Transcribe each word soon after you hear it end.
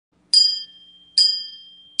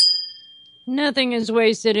Nothing is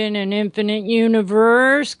wasted in an infinite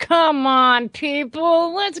universe. Come on,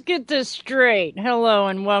 people. Let's get this straight. Hello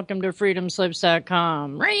and welcome to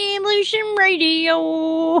freedomslips.com. Revolution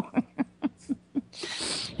Radio.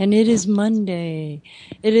 And it is Monday.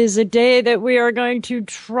 It is a day that we are going to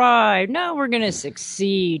try. No, we're going to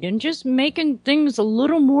succeed in just making things a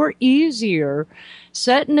little more easier.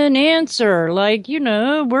 Setting an answer like,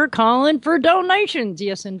 we're calling for donations.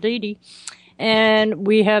 Yes, indeedy. And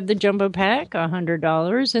we have the jumbo pack,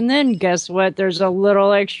 $100. And then guess what? There's a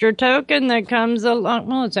little extra token that comes along.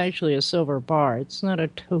 Well, it's actually a silver bar. It's not a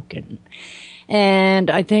token.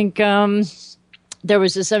 And I think there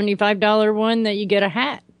was a $75 one that you get a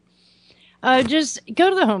hat. Just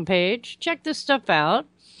go to the homepage. Check this stuff out.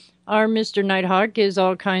 Our Mr. Nighthawk gives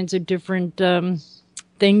all kinds of different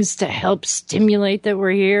things to help stimulate that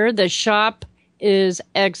we're here. The shop is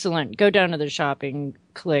excellent. Go down to the shopping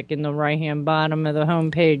click in the right-hand bottom of the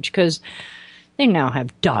homepage because they now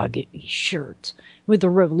have dog shirts with the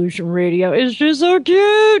Revolution Radio. It's just so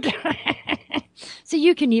cute. So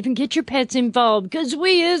you can even get your pets involved because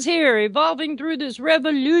we is here evolving through this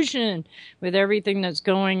revolution with everything that's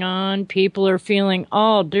going on. People are feeling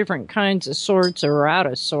all different kinds of sorts or out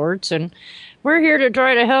of sorts. And we're here to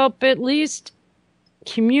try to help at least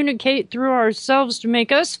communicate through ourselves to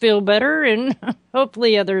make us feel better, and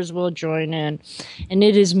hopefully others will join in. And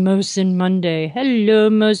it is Mohsen Monday. Hello,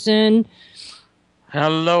 Mohsen.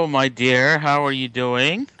 Hello, my dear. How are you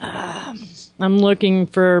doing? I'm looking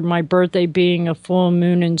for my birthday being a full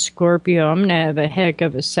moon in Scorpio. I'm going to have a heck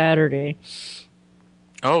of a Saturday.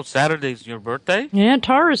 Oh, Saturday's your birthday? Yeah,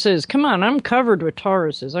 Tauruses. Come on, I'm covered with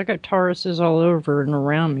Tauruses. I got Tauruses all over and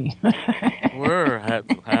around me.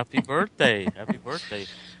 Happy birthday. Happy birthday.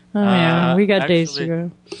 Oh, yeah, we got days to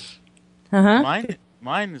go. Uh-huh.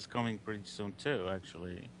 Mine is coming pretty soon, too,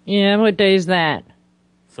 actually. Yeah, what day is that?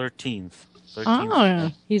 13th.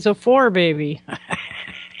 Oh, he's a 4 baby.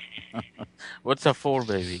 What's a 4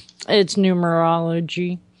 baby? It's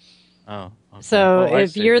numerology. Oh. Okay. So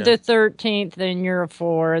if you're the 13th, then you're a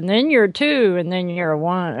 4, and then you're a 2, and then you're a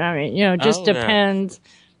 1. I mean, it just depends.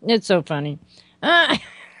 Yeah. It's so funny. A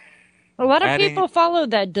lot of people follow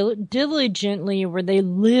that diligently where they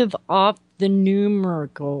live off the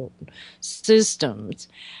numerical systems.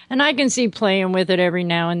 And I can see playing with it every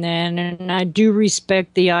now and then, and I do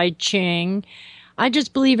respect the I Ching. I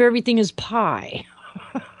just believe everything is pi.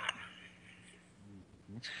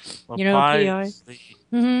 Well, pi?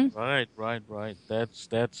 Mm-hmm. Right.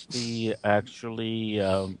 That's the actually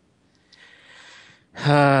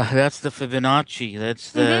that's the Fibonacci.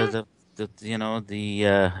 That's the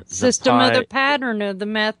system of the pattern of the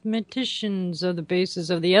mathematicians of the basis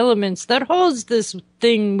of the elements that holds this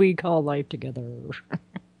thing we call life together.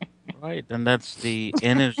 Right, and that's the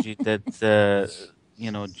energy that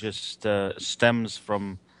just stems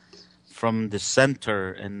from the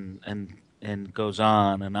center and goes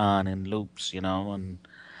on in loops, and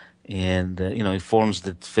it forms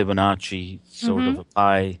the Fibonacci sort of a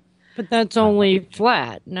pie. But that's only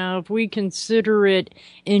flat. Now, if we consider it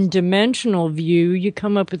in dimensional view, you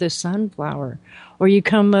come up with a sunflower, or you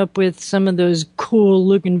come up with some of those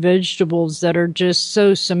cool-looking vegetables that are just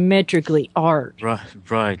so symmetrically art.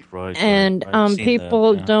 Right. And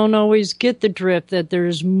people don't always get the drift that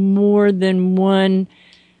there's more than one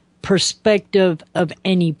perspective of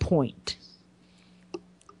any point.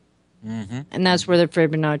 Mm-hmm. And that's where the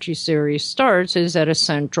Fibonacci series starts, is at a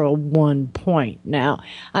central one point. Now,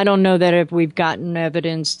 I don't know that if we've gotten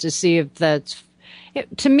evidence to see if that's...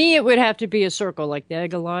 to me, it would have to be a circle like the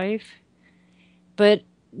egg of life. But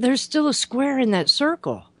there's still a square in that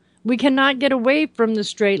circle. We cannot get away from the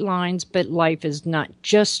straight lines, but life is not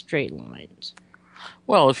just straight lines.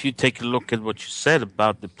 Well, if you take a look at what you said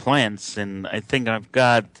about the plants, and I think I've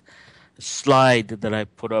got slide that I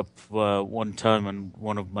put up one time on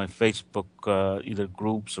one of my Facebook either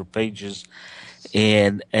groups or pages,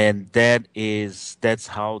 and that's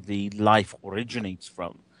how the life originates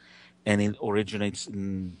from, and it originates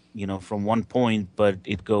from one point, but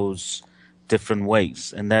it goes different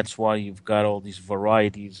ways, and that's why you've got all these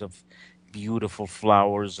varieties of beautiful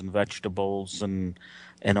flowers and vegetables and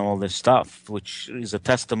all this stuff, which is a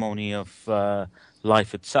testimony of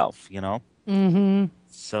life itself, Mm-hmm.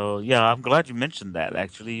 So, yeah, I'm glad you mentioned that,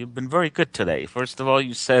 actually. You've been very good today. First of all,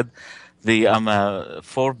 you said I'm a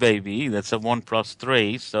 4 baby. That's a 1 plus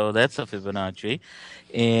 3, so that's a Fibonacci.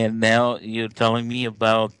 And now you're telling me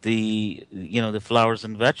about the flowers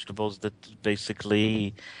and vegetables that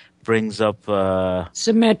basically brings up...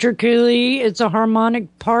 Symmetrically, it's a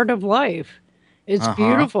harmonic part of life. It's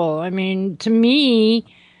beautiful. I mean, to me...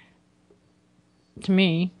 to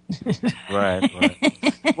me. Right,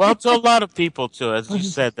 right. Well, to a lot of people too, as you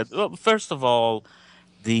said, that well, first of all,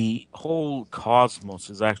 the whole cosmos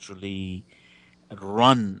is actually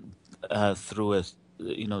run through a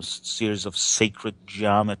series of sacred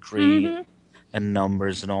geometry Hmm. and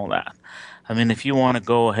numbers and all that. I mean, if you want to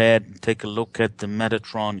go ahead and take a look at the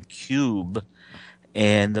Metatron cube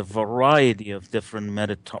and the variety of different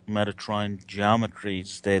Metatron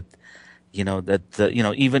geometries that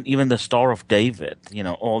even the Star of David,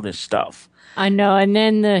 all this stuff. I know, and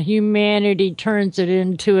then the humanity turns it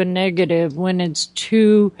into a negative when it's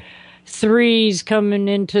two threes coming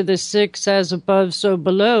into the six as above, so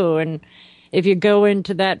below. And if you go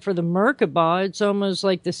into that for the Merkabah, it's almost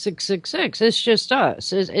like the 666. It's just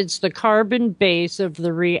us. It's the carbon base of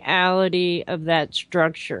the reality of that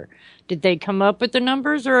structure. Did they come up with the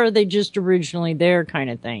numbers, or are they just originally there, kind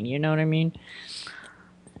of thing? You know what I mean?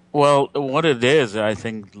 Well, what it is, I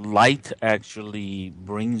think light actually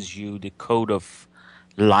brings you the code of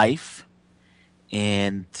life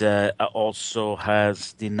and also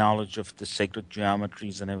has the knowledge of the sacred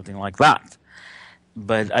geometries and everything like that.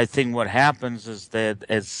 But I think what happens is that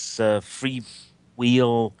as free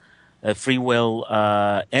will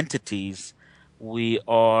entities, we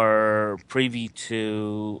are privy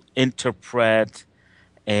to interpret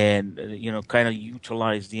and kind of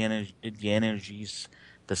utilize the energies,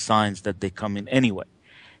 the signs that they come in anyway.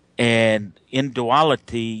 And in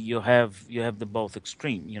duality, you have the both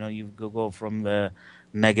extreme. You go from the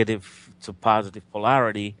negative to positive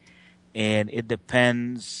polarity, and it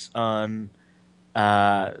depends on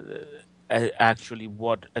uh, actually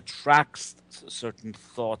what attracts certain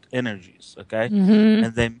thought energies. Okay, Hmm.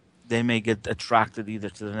 and they may get attracted either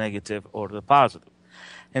to the negative or the positive.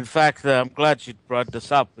 In fact, I'm glad you brought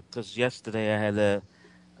this up because yesterday I had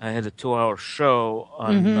a 2-hour show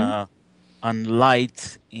Hmm. on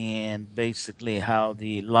light and basically how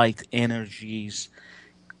the light energies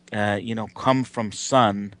come from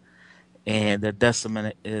sun and they're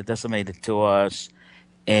decimated to us.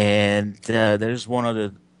 And there's one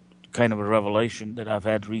other kind of a revelation that I've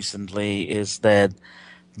had recently is that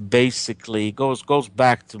basically goes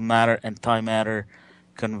back to matter and antimatter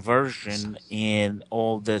conversion in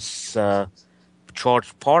all this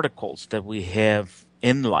charged particles that we have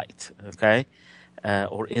in light, okay,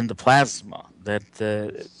 or in the plasma that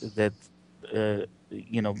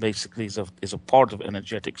basically is a part of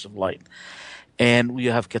energetics of light. And we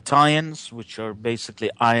have cations, which are basically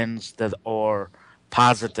ions that are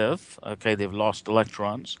positive, okay, they've lost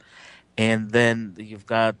electrons. And then you've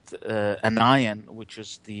got an ion, which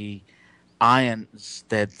is the ions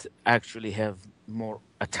that actually have more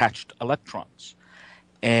attached electrons.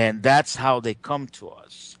 And that's how they come to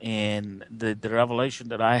us. And the revelation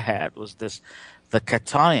that I had was this: the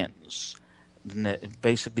cations,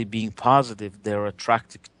 basically being positive, they're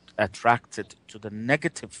attracted to the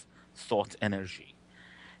negative thought energy.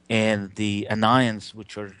 And the anions,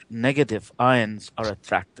 which are negative ions, are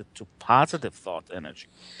attracted to positive thought energy.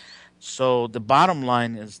 So the bottom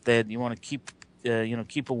line is that you want to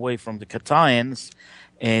keep away from the cations,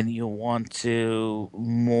 and you want to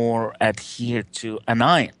more adhere to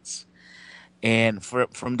anions. And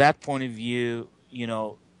from that point of view,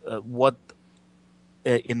 what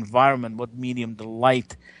environment, what medium the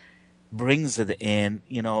light brings it in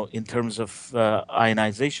terms of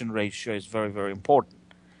ionization ratio is very, very important.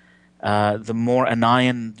 The more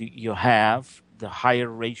anion you have, the higher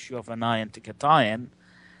ratio of anion to cation,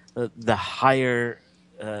 the higher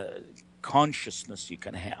uh, consciousness you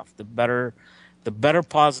can have, the better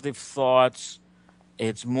positive thoughts.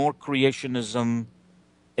 It's more creationism.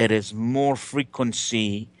 It is more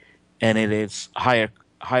frequency, and it is higher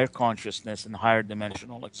consciousness and higher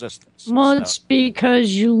dimensional existence. Well, So it's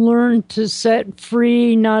because you learn to set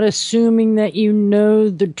free, not assuming that you know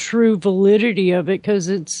the true validity of it, because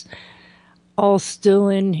it's all still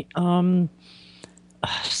in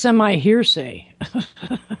semi hearsay.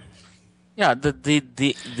 yeah,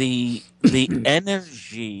 the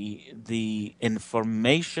energy, the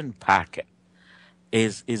information packet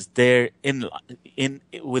is there in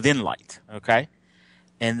within light. Okay,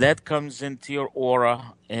 and that comes into your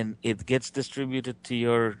aura and it gets distributed to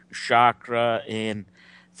your chakra and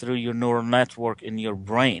through your neural network in your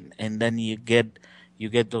brain, and then you get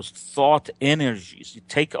those thought energies. You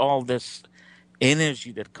take all this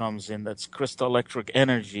energy that comes in, that's crystal electric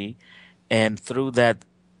energy, and through that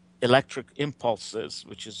electric impulses,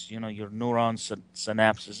 which is your neurons and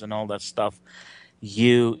synapses and all that stuff,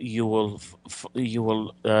 you will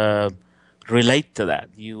relate to that.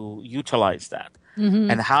 You utilize that, Hmm.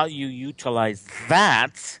 and how you utilize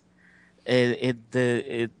that, it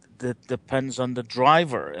the that depends on the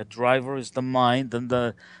driver. A driver is the mind, and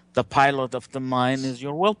the pilot of the mind is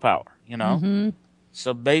your willpower. Mm-hmm.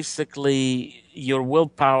 So basically, your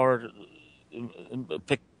willpower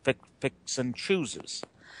picks and chooses.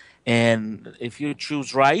 And if you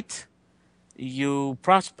choose right, you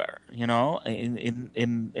prosper,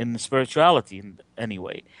 in spirituality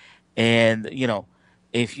anyway. And,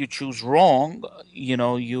 if you choose wrong,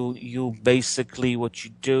 you basically, what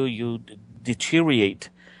you do, you deteriorate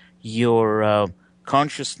your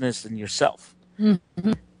consciousness and yourself.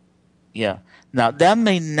 Mm-hmm. Yeah. Now, that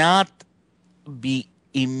may not be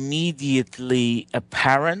immediately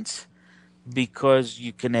apparent because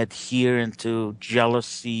you can adhere into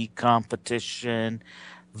jealousy, competition,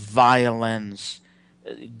 violence,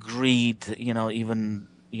 greed, even,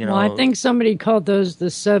 Well, I think somebody called those the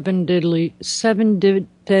deadly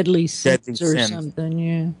deadly sins or sins. something.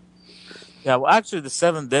 Yeah. Yeah, well, actually, the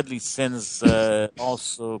seven deadly sins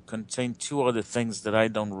also contain two other things that I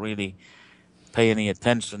don't really pay any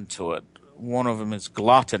attention to it. One of them is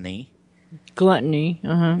gluttony. Gluttony.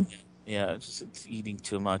 Uh-huh. Yeah, it's eating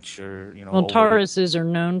too much or, Well, overeat. Tauruses are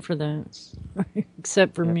known for that,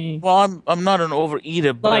 except for Yeah. me. Well, I'm not an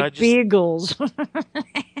overeater, but Like beagles,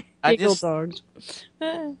 I beagle just dogs.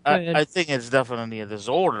 Go I ahead. think it's definitely a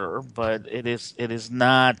disorder, but it is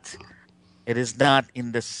not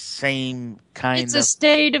in the same It's kind a of.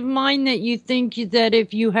 state of mind that you think that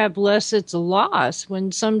if you have less, it's a loss.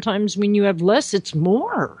 When sometimes when you have less, it's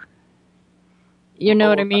more. You know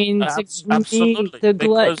what I Oh, mean? To me, absolutely, the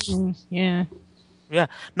because glutton. Yeah. yeah,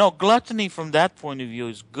 no, gluttony from that point of view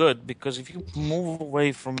is good because if you move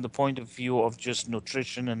away from the point of view of just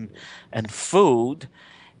nutrition and food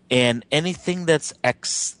and anything that's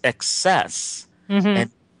excess Mm-hmm.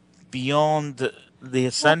 and beyond the Oh,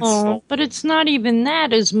 essential. but it's not even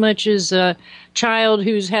that as much as a child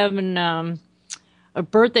who's having a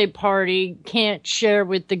birthday party can't share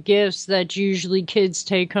with the gifts that usually kids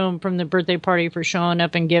take home from the birthday party for showing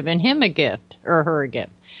up and giving him a gift or her a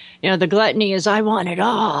gift. The gluttony is, I want it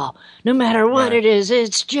all, no matter what Right. it is.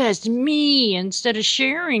 It's just me. Instead of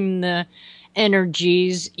sharing the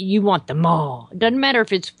energies, you want them all. It doesn't matter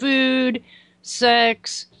if it's food,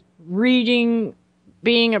 sex, reading,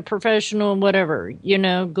 being a professional, whatever.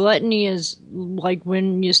 Gluttony is like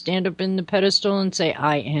when you stand up in the pedestal and say,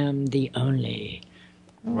 I am the only.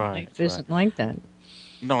 Well, Right, life right. isn't like that.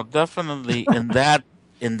 No, definitely in that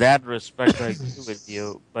respect, I agree with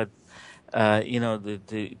you. But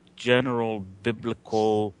the general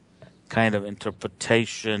biblical kind of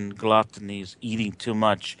interpretation, gluttony is eating too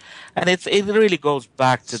much, and it really goes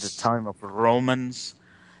back to the time of Romans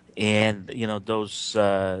and those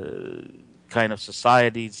kind of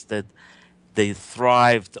societies that they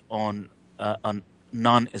thrived on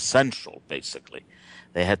non-essential, basically.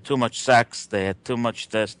 They had too much sex, they had too much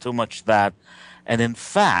this, too much that, and in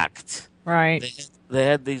fact, Right. they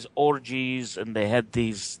had these orgies and they had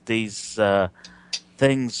these things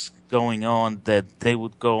going on that they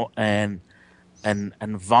would go and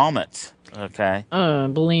vomit. Okay,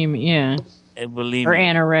 Bulimia, yeah. and Or bulimia.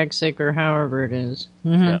 anorexic, or however it is.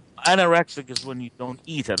 Yeah, anorexic is when you don't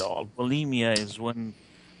eat at all. Bulimia is when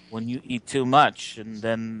you eat too much and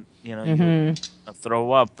then you Mm-hmm.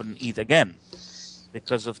 throw up and eat again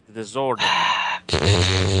because of the disorder.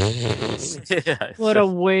 Yeah, What a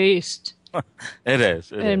waste it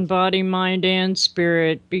is. It in is. body, mind, and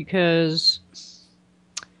spirit, because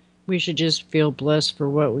we should just feel blessed for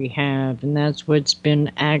what we have. And that's what's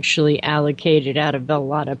been actually allocated out of a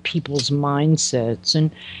lot of people's mindsets.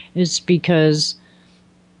 And it's because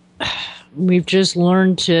we've just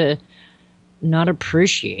learned to not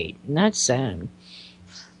appreciate. And that's sad.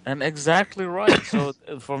 And exactly right. So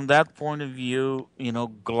from that point of view,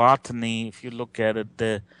 gluttony, if you look at it,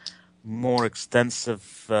 the more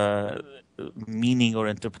extensive meaning or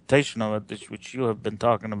interpretation of it, which you have been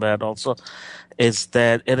talking about also, is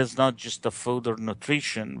that it is not just the food or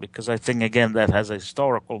nutrition, because I think, again, that has a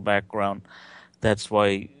historical background. That's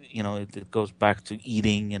why, it goes back to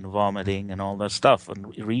eating and vomiting and all that stuff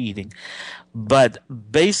and re-eating. But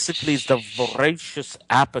basically, it's the voracious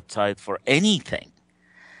appetite for anything.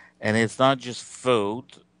 And it's not just food,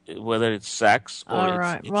 whether it's sex or All it's,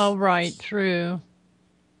 right. it's, Well, right. it's True.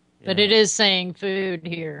 But yeah. it is saying food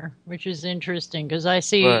here, which is interesting because I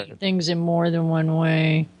see Right. things in more than one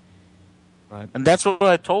way. Right. And that's what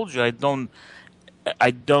I told you. I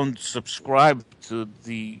don't subscribe to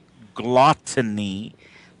the gluttony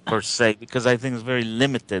per se because I think it's very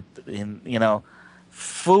limited in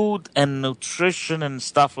food and nutrition and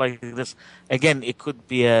stuff like this. Again, it could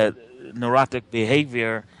be a neurotic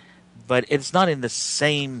behavior, but it's not in the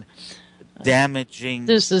same damaging.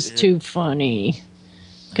 This is too funny.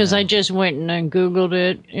 Because I just went and Googled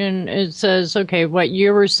it, and it says, okay, what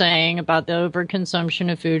you were saying about the overconsumption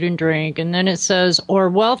of food and drink, and then it says, or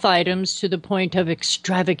wealth items to the point of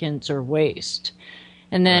extravagance or waste.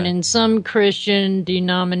 And then Right. in some Christian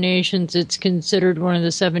denominations, it's considered one of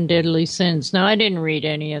the seven deadly sins. Now, I didn't read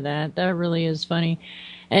any of that. That really is funny.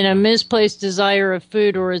 And a misplaced desire of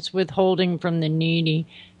food or its withholding from the needy.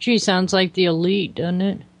 Gee, sounds like the elite, doesn't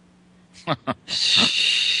it?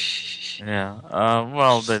 Yeah.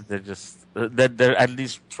 Well, they're just that they're at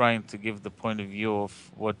least trying to give the point of view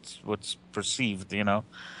of what's perceived, you know.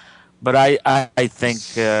 But I think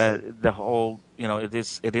the whole, you know, it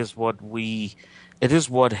is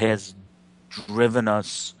what has driven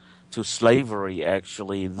us to slavery.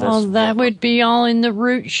 Actually, Well, this that war. would be all in the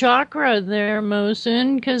root chakra there,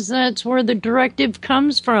 Mohsen, because that's where the directive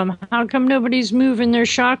comes from. How come nobody's moving their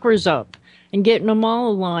chakras up and getting them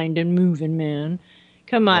all aligned and moving, man?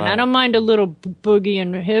 Come on, I Right. don't mind a little boogie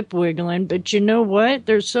and hip wiggling, but you know what?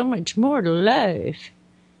 There's so much more to life.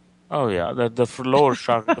 Oh yeah, the lower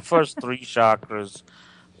chakra, the first three chakras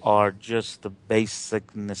are just the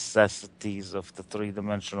basic necessities of the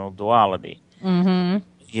three-dimensional duality. Mm-hmm.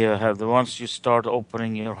 You have the once you start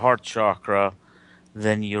opening your heart chakra,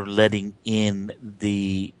 then you're letting in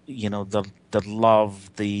the, you know, the love,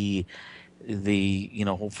 the, you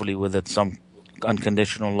know, hopefully with it some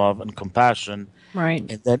unconditional love and compassion, Right.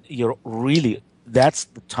 and then you're really, that's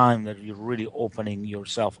the time that you're really opening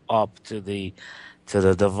yourself up to the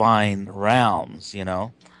divine realms, you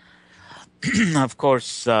know. Of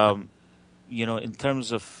course, you know, in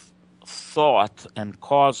terms of thought and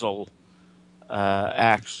causal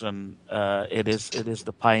action, it is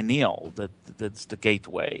the pineal that's the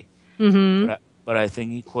gateway. Mm-hmm. But I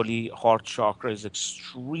think equally, heart chakra is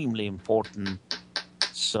extremely important.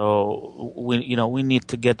 So we need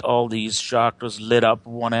to get all these chakras lit up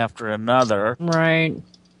one after another, Right.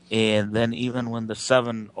 and then even when the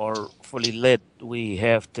seven are fully lit, we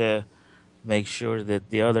have to make sure that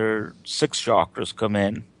the other six chakras come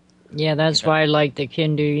in. Yeah, You that's know, why I like the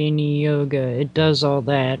Kundalini yoga. It does all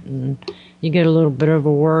that, and you get a little bit of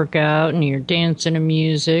a workout, and you're dancing to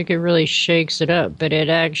music. It really shakes it up, but it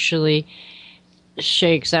actually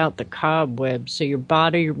shakes out the cobwebs, so your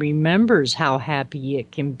body remembers how happy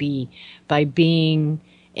it can be by being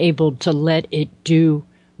able to let it do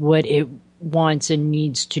what it wants and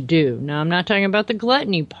needs to do. Now, I'm not talking about the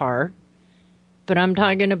gluttony part, but I'm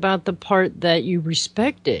talking about the part that you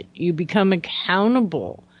respect it. You become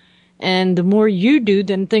accountable. And the more you do,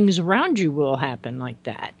 then things around you will happen like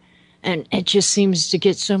that. And it just seems to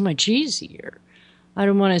get so much easier. I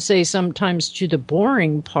don't want to say sometimes to the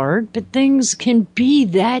boring part, but things can be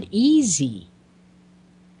that easy.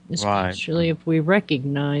 right. Especially if we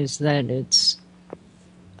recognize that it's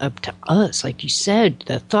up to us, like you said,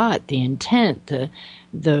 the thought, the intent,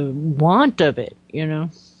 the want of it, you know?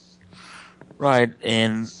 Right,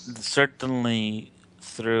 and certainly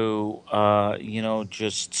through you know,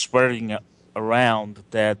 just spreading around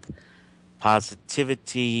that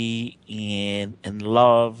positivity and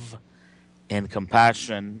love and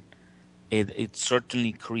compassion, it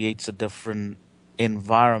certainly creates a different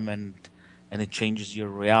environment, and it changes your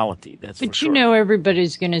reality. That's for But you sure. know,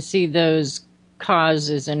 everybody's going to see those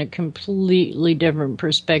causes in a completely different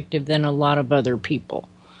perspective than a lot of other people.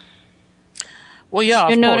 Well, yeah,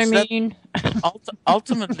 You of know what I course. That mean?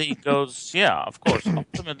 ultimately goes. Yeah, of course.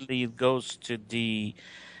 Ultimately, it goes to the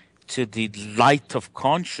light of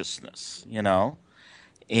consciousness. You know,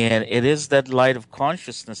 and it is that light of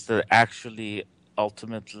consciousness that actually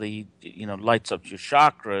ultimately, you know, lights up your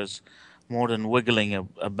chakras more than wiggling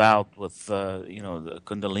about with, you know, the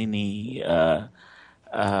kundalini.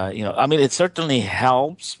 You know, I mean, it certainly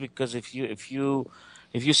helps because if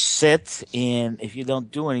you sit and if you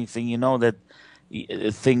don't do anything, you know that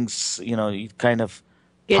things, you know, you kind of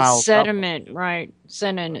Get piles up on sediment, you. right?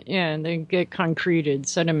 Sediment, yeah, they get concreted,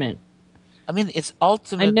 sediment. I mean, it's I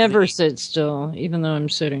never ultimately, sit still, even though I'm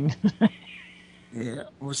sitting. yeah.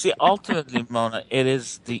 Well, see, ultimately, Mona, it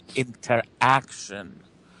is the interaction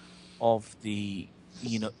of the,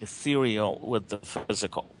 you know, ethereal with the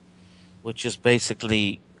physical, which is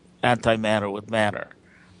basically antimatter with matter.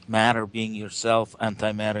 Matter being yourself,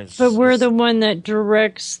 antimatter But we're is the one that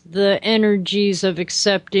directs the energies of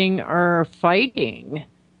accepting or fighting.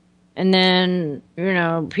 And then, you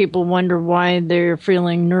know, people wonder why they're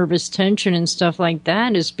feeling nervous tension and stuff like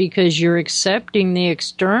that is because you're accepting the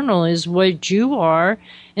external is what you are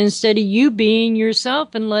instead of you being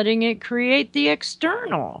yourself and letting it create the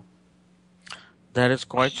external. that is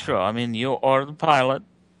quite true. I mean, you are the Yep,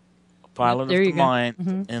 pilot there of the you go. mind,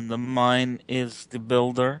 Hmm. and the mind is the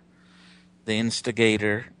builder, the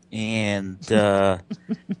instigator, And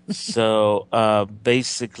so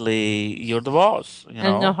basically, you're the boss, you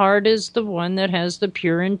And the know? heart is the one that has the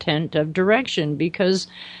pure intent of direction, because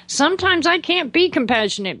sometimes I can't be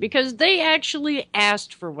compassionate because they actually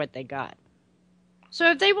asked for what they got. So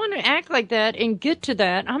if they want to act like that and get to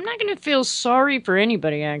that, I'm not going to feel sorry for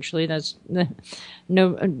anybody, actually. That's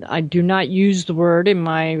no, I do not use the word in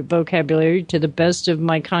my vocabulary to the best of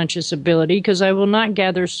my conscious ability because I will not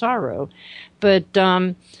gather sorrow. But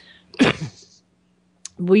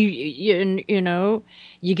you know,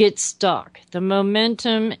 you get stuck. The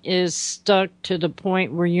momentum is stuck to the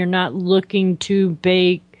point where you're not looking to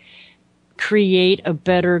create a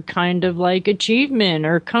better kind of like achievement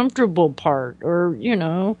or comfortable part, or, you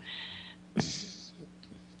know,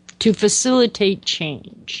 to facilitate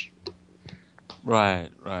change. Right,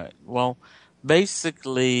 right. Well,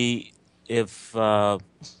 basically, if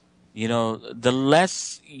you know, the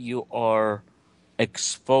less you are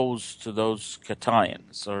exposed to those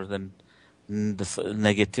cations or the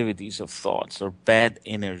negativities of thoughts or bad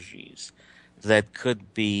energies that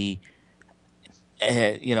could be,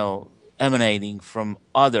 you know, emanating from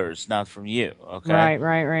others, not from you. Okay, Right.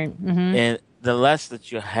 Mm-hmm. and the less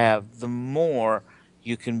that you have, the more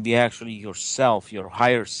you can be actually yourself, your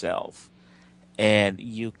higher self, and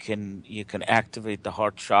you can activate the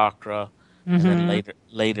heart chakra, and then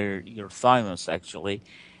Mm-hmm. later your thymus actually,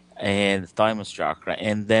 and thymus chakra,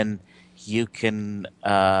 and then you can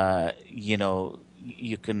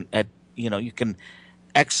you can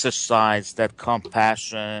exercise that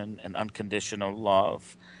compassion and unconditional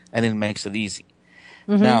love, and it makes it easy.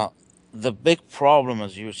 Mm-hmm. Now, the big problem,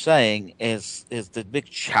 as you're saying, is the big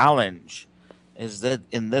challenge is that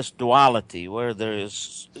in this duality where there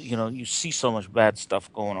is, you see so much bad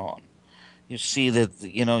stuff going on. You see that,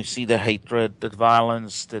 you see the hatred, the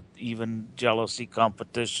violence, that even jealousy,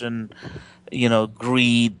 competition,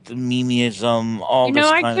 greed, memeism, all You know,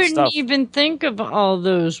 this I kind of couldn't stuff. even think of all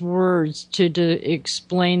those words to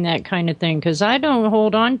explain that kind of thing because I don't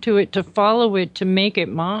hold on to it to follow it to make it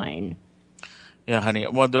mine. Yeah, honey.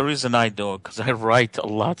 Well, the reason I do it because I write a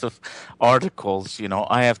lot of articles.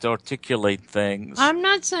 I have to articulate things. I'm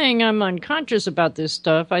not saying I'm unconscious about this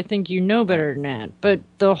stuff. I think you know Yeah, better than that. But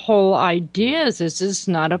the whole idea is this is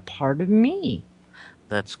not a part of me.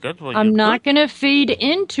 that's good. Well, you're I'm good. not going to feed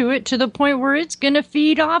into it to the point where it's going to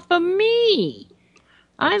feed off of me.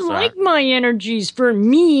 I like Exactly. my energies for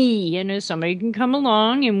me. And if somebody can come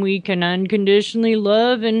along and we can unconditionally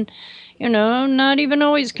love and, you know, not even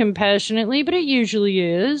always compassionately, but it usually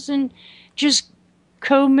is, and just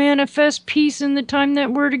co manifest peace in the time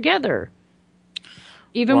that we're together.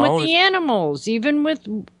 Even with Well, the animals, even with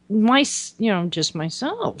just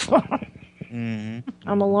myself. mhm.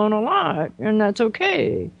 I'm alone a lot, and that's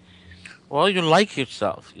okay. Well, you like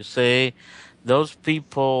yourself. You say those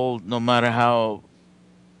people, no matter how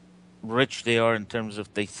rich they are in terms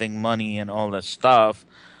of they think money and all that stuff,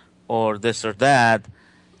 or this or that,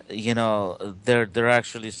 they're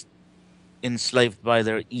actually enslaved by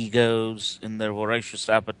their egos and their voracious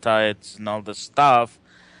appetites and all this stuff.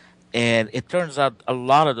 And it turns out a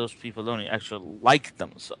lot of those people don't actually like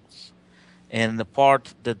themselves. And the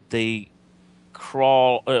part that they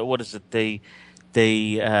crawl, what is it? They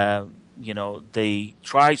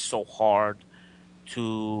try so hard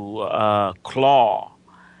to claw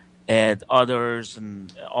at others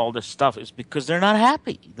and all this stuff is because they're not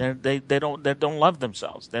happy. They don't love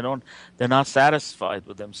themselves. They're not satisfied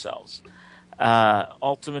with themselves.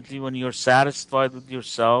 Ultimately, when you're satisfied with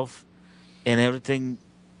yourself and everything,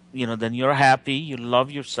 then you're happy. You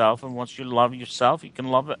love yourself, and once you love yourself, you can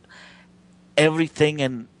love everything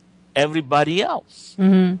and everybody else.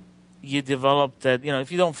 Hmm. You develop that.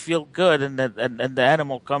 If you don't feel good, and the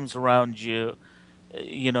animal comes around you,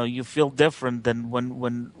 you feel different than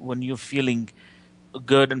when you're feeling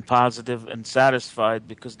good and positive and satisfied,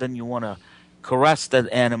 because then you want to caress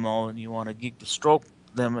that animal and you want to stroke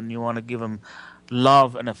them and you want to give them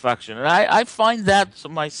love and affection. And I find that to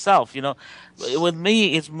myself. With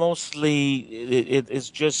me, it's mostly it's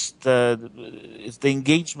just it's the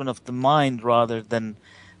engagement of the mind rather than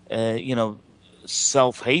uh, you know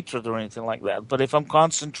self hatred or anything like that. But if I'm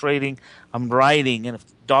concentrating, I'm writing, and if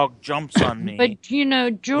the dog jumps on me, But you know,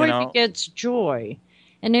 you joy know, begets joy.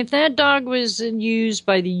 And if that dog was used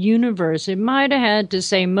by the universe, it might have had to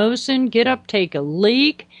say, Mohsen, get up, take a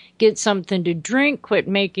leak, get something to drink, quit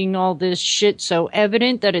making all this shit so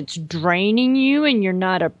evident that it's draining you and you're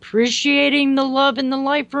not appreciating the love and the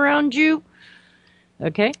life around you.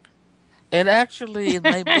 Okay? It actually it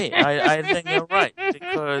may be. I think you're right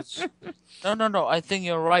because no. I think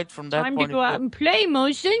you're right from that Time to point go of out view. and play,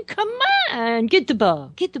 Mohsen. Come on, get the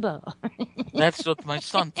ball, get the ball. That's what my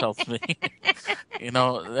son tells me.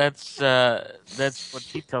 That's what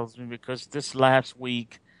he tells me because this last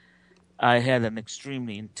week I had an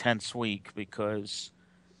extremely intense week because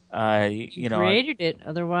I, You you know, I created it,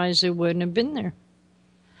 otherwise it wouldn't have been there.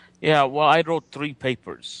 yeah, well, I wrote three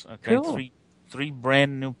papers. Okay, Cool. three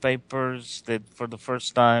brand new papers that for the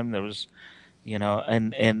first time there was,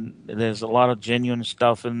 and there's a lot of genuine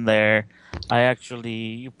stuff in there. I actually,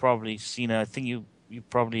 you probably seen it. I think you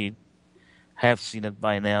probably have seen it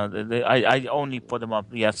by now. I only put them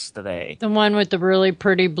up yesterday. The one with the really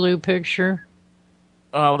pretty blue picture.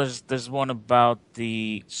 There's one about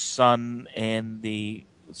the sun and the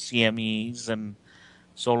CMEs and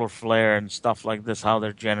solar flare and stuff like this, how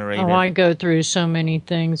they're Oh, generated. I go through so many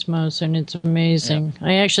things, Mohsen. It's Yeah. amazing.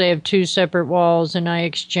 I actually have two separate walls and I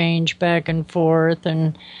exchange back and forth.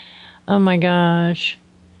 And oh my gosh.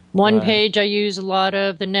 One Right. page I use a lot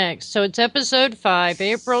of, the next. So it's episode 5,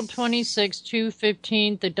 April 26,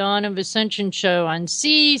 215, The Dawn of Ascension show on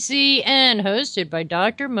CCN, hosted by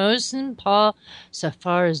Dr. Mohsen Paul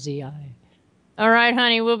Sarfarazi. All right,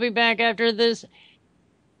 honey, we'll be back after this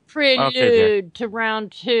Okay, dear. prelude to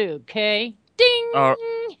round 2, okay? Ding! All,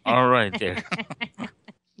 all right, dear.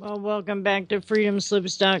 Well, welcome back to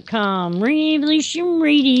freedomslips.com. Revolution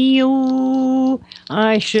Radio.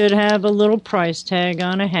 I should have a little price tag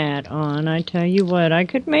on a hat on. I tell you what, I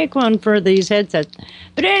could make one for these headsets.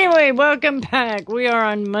 But anyway, welcome back. We are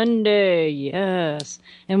on Monday, yes.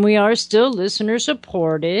 And we are still listener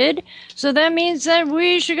supported. So that means that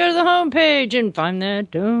we should go to the homepage and find that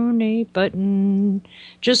donate button.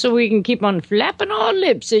 Just so we can keep on flapping our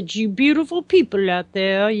lips at you beautiful people out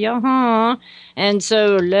there. Yeah. And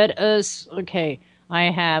so let us, okay, I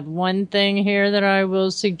have one thing here that I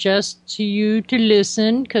will suggest to you to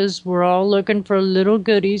listen because we're all looking for little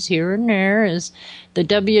goodies here and there is the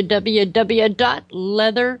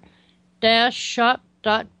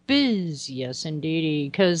www.leather-shop.biz. Yes, indeedy,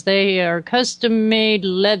 because they are custom made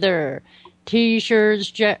leather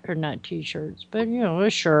t-shirts, or not t-shirts, but a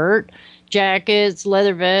shirt, jackets,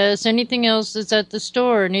 leather vests, anything else that's at the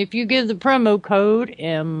store. And if you give the promo code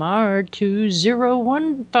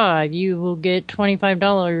MR2015, you will get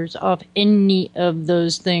 $25 off any of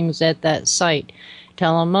those things at that site.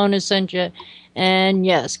 Tell them Mona sent you. And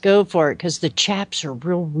yes, go for it because the chaps are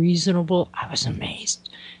real reasonable. I was amazed.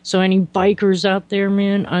 So any bikers out there,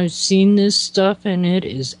 man, I've seen this stuff and it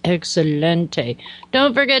is excelente.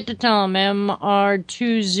 Don't forget to tell them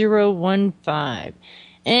MR2015.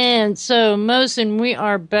 And so, Mohsen, we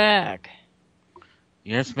are back.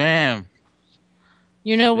 Yes, ma'am.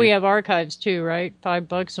 We have archives too, right?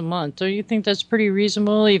 $5 a month. Don't you think that's pretty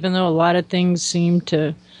reasonable, even though a lot of things seem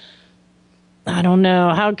to, I don't know,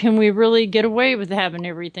 how can we really get away with having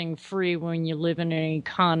everything free when you live in an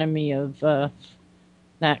economy of that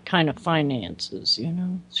kind of finances,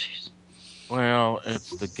 Jeez. Well, it's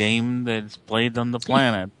the game that's played on the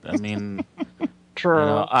planet. I mean,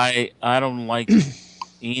 True. I don't like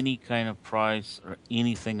any kind of price or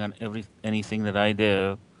anything on anything that I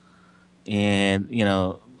do, and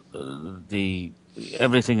the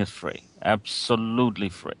everything is free, absolutely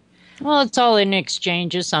free. Well, it's all in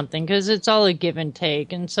exchange of something because it's all a give and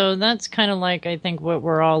take. And so that's kind of like, I think, what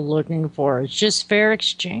we're all looking for. It's just fair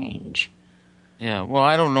exchange. Yeah, well,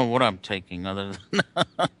 I don't know what I'm taking other than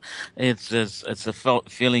it's a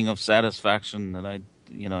feeling of satisfaction that I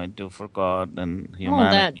do for God and Well,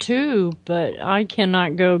 that humanity. too, but I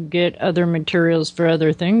cannot go get other materials for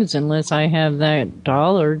other things unless I have that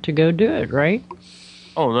dollar to go do it, right?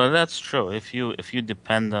 Oh, that's true. If you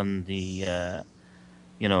depend on the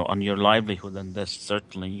on your livelihood, then that's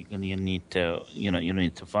certainly you need to you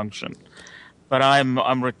need to function. But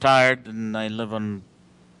I'm retired and I live on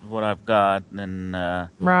what I've got, and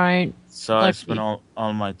Right. so I spend Lucky.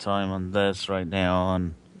 all my time on this right now.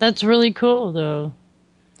 And That's really cool, though.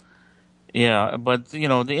 yeah, but the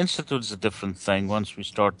institute's a different thing. Once we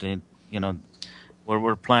start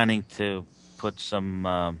we're planning to put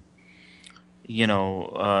some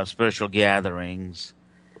spiritual gatherings.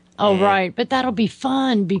 Oh, right. But that'll be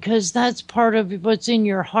fun because that's part of what's in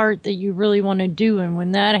your heart that you really want to do. And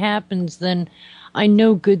when that happens, then I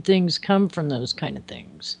know good things come from those kind of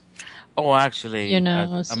things. Oh, actually,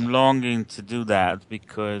 It's- I'm longing to do that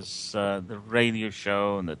because the radio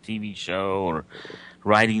show and the TV show or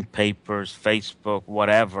writing papers, Facebook,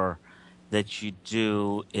 whatever that you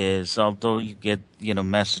do is, although you get,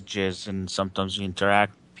 messages and sometimes you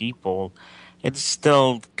interact with people, it's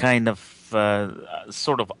still kind of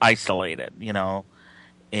sort of isolated,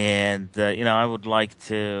 and I would like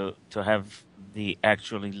to have the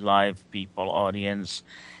actually live people audience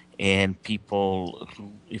and people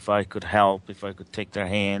who, if I could help, if I could take their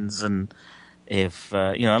hands, and if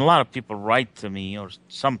and a lot of people write to me, or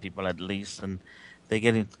some people at least, and they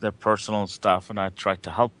get into their personal stuff, and I try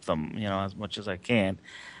to help them, as much as I can.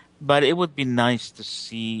 But it would be nice to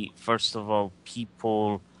see, first of all,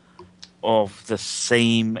 people of the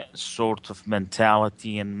same sort of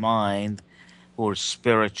mentality and mind, who are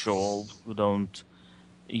spiritual, who don't,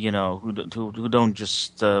 who don't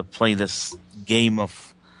just play this game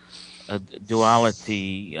of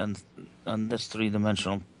duality and on this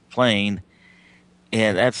three-dimensional plane.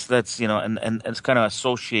 And that's and it's kind of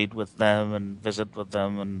associate with them and visit with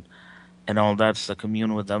them and all that's to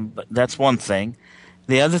commune with them. But that's one thing.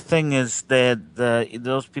 The other thing is that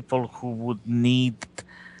those people who would need,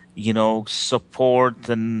 support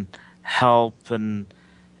and help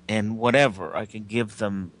and whatever I can give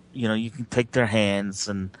them, you can take their hands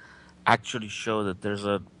and actually show that there's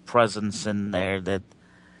a presence in there that,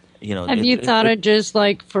 Have you thought of just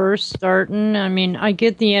like first starting? I mean, I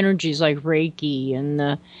get the energies like Reiki and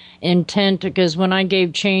the intent because when I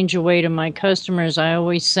gave change away to my customers, I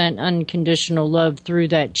always sent unconditional love through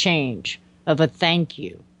that change of a thank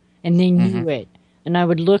you. And they knew it. And I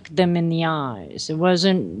would look them in the eyes. It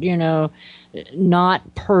wasn't,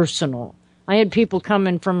 not personal. I had people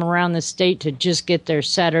coming from around the state to just get their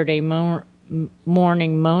Saturday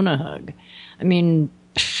morning Mona hug. I mean,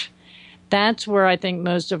 that's where I think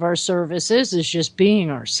most of our service is just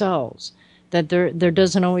being ourselves. That there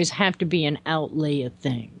doesn't always have to be an outlay of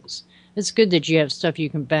things. It's good that you have stuff you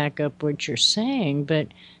can back up what you're saying, but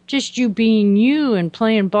just you being you and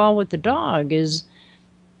playing ball with the dog is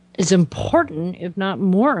important, if not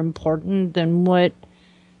more important, than what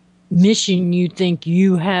mission you think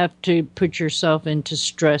you have to put yourself into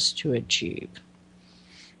stress to achieve.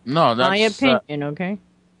 No, My that's opinion, okay?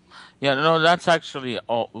 yeah, no, that's actually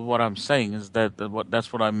what I'm saying is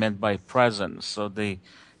that's what I meant by presence. So they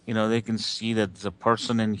can see that there's a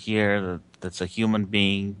person in here that's a human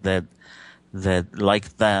being that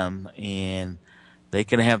like them, and they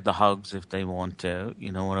can have the hugs if they want to.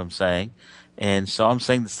 You know what I'm saying? And so I'm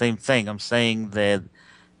saying the same thing. I'm saying that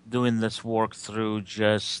doing this work through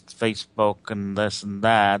just Facebook and this and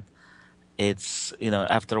that, it's,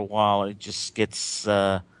 after a while it just gets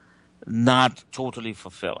not totally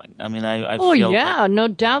fulfilling. I mean, I Oh, feel like, yeah, no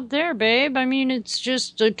doubt there, babe. I mean, it's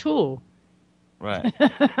just a tool. right.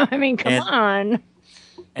 I mean, come And on.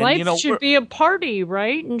 and Life should we're be a party,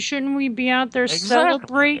 right? And shouldn't we be out there exactly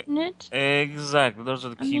celebrating it? exactly those are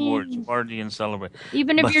the I key words: mean, party and celebrate.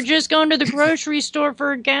 even if you're But just going to the grocery store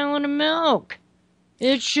for a gallon of milk,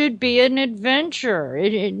 it should be an adventure.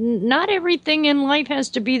 Not everything in life has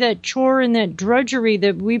to be that chore and that drudgery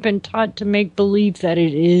that we've been taught to make believe that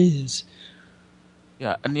it is.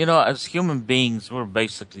 yeah, and as human beings, we're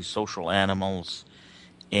basically social animals,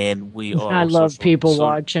 and we I are love people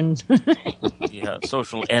watching. yeah,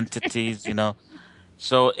 social entities.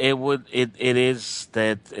 So it is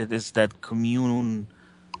that communing,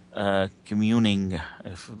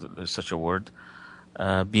 if there's such a word,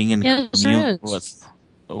 being in Yes, commune there is.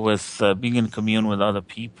 with being in commune with other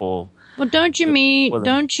people. Well, With them.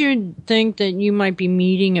 don't you think that you might be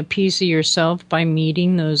meeting a piece of yourself by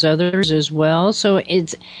meeting those others as well? So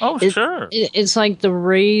Oh, sure. it's like the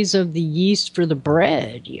rays of the yeast for the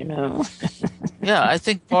bread, you know? Yeah, I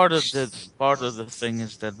think part of the thing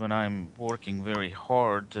is that when I'm working very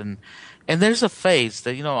hard, and there's a phase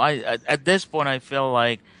that at this point I feel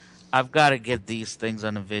like I've got to get these things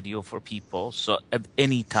on a video for people, so at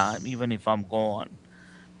any time, even if I'm gone,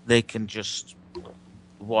 they can just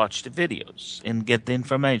watch the videos and get the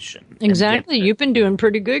information and get Exactly. the. You've been doing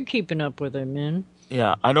pretty good keeping up with it, man.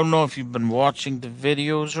 Yeah, I don't know if you've been watching the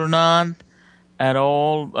videos or not at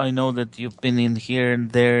all. I know that you've been in here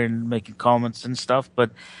and there and making comments and stuff,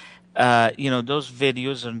 but those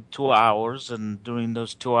videos are 2 hours, and during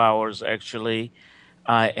those 2 hours, actually,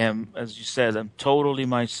 I am, as you said, I'm totally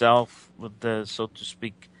myself with the, so to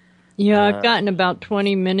speak. Yeah, I've Uh, gotten about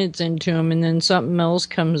 20 minutes into them, and then something else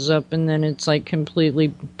comes up, and then it's like completely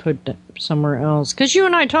put somewhere else. Because you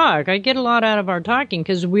and I talk. I get a lot out of our talking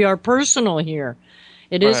because we are personal here.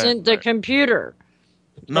 It right, isn't the right. computer.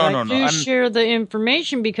 But No, I no, no. do And share the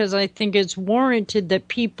information because I think it's warranted that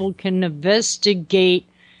people can investigate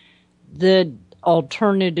the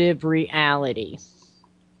alternative reality.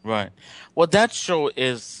 right. Well, that show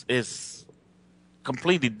is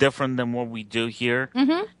completely different than what we do here.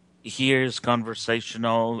 Hmm. Here is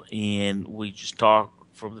conversational, and we just talk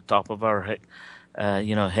from the top of our head,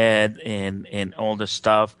 head and all this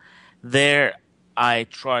stuff. There, I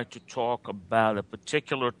try to talk about a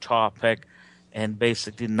particular topic and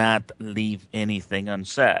basically not leave anything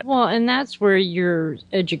unsaid. Well, and that's where your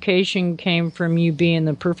education came from, you being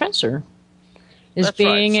the professor, is That's right.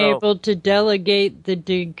 being So, able to delegate the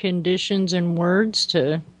conditions and words to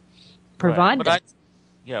right. provide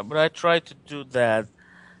them. But I try to do that,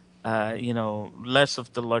 less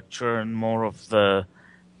of the lecture and more of the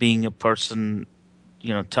being a person,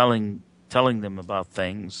 telling them about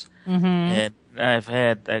things. Hmm. And I've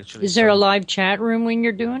had actually Is there a some. live chat room when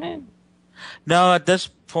you're doing it? No, at this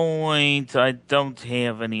point, I don't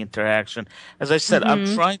have any interaction. As I said, I'm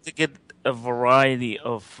Hmm. trying to get a variety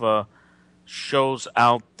of shows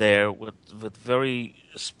out there with very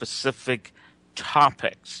specific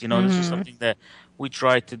topics. This is Hmm. something that we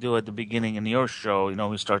tried to do at the beginning in your show.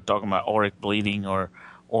 We start talking about auric bleeding or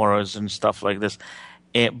auras and stuff like this.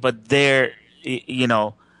 But there,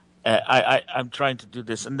 I'm trying to do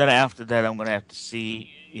this, and then after that, I'm going to have to see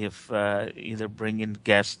if either bring in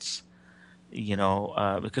guests,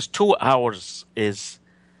 because 2 hours is,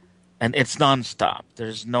 and it's nonstop.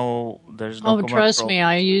 There's no Oh, trust commercial. me,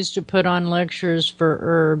 I used to put on lectures for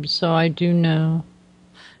herbs, so I do know.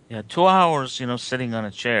 Yeah, 2 hours, sitting on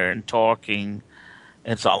a chair and talking.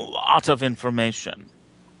 It's a lot of information.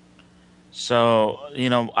 So,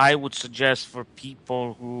 I would suggest for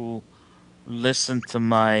people who listen to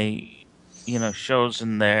my, shows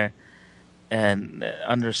in there and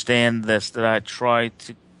understand this, that I try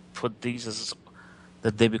to put these as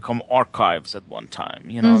that they become archives at one time,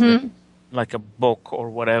 that Hmm. like a book or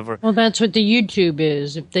whatever. Well, that's what the YouTube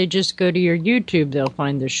is. If they just go to your YouTube, they'll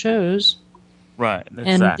find the shows Right, and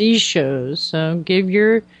exactly. these shows. So give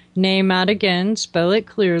your name out again, spell it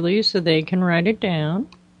clearly so they can write it down,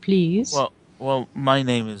 please. Well, my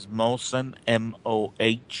name is Mohsen,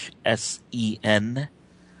 Mohsen,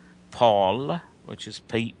 Paul, which is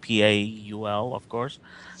Paul, of course,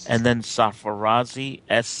 and then Sarfarazi,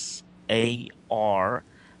 Sarfarazi.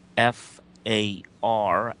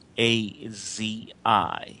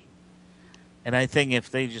 And I think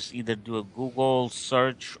if they just either do a Google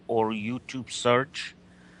search or YouTube search,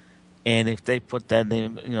 and if they put that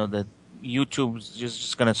name, the YouTube's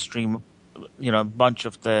just going to stream, a bunch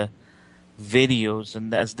of the videos,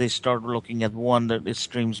 and as they start looking at one, that it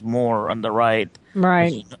streams more on the right,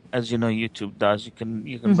 Right. as you know, YouTube does. You can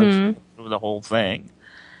basically Hmm. go through the whole thing,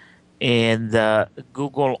 and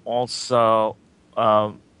Google also,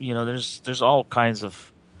 there's all kinds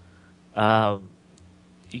of uh,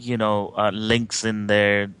 links in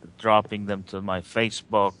there, dropping them to my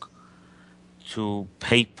Facebook, to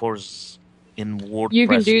papers in You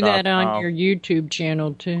can do that on WordPress.com. your YouTube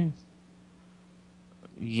channel too.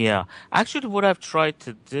 Yeah, actually, what I've tried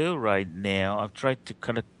to do right now, I've tried to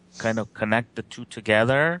kind of connect the two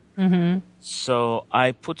together. Hmm. So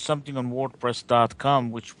I put something on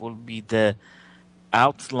WordPress.com, which will be the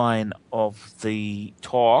outline of the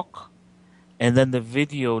talk, and then the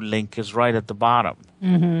video link is right at the bottom,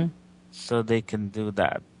 Hmm. so they can do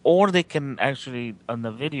that. Or they can actually, on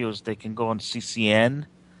the videos, they can go on CCN,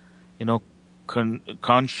 you know,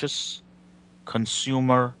 Conscious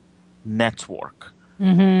Consumer Network.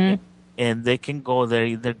 Hmm. And they can go there,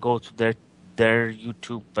 either go to their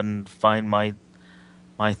YouTube and find my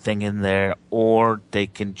thing in there, or they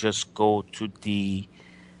can just go to the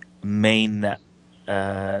main,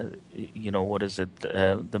 what is it,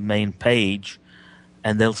 the main page,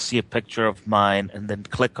 and they'll see a picture of mine, and then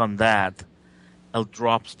click on that. It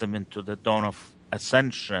drops them into the Dawn of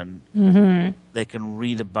Ascension. Hmm. They can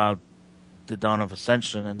read about the Dawn of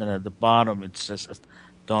Ascension, and then at the bottom it says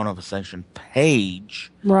Dawn of Ascension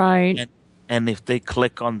page, Right. and if they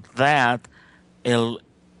click on that, it'll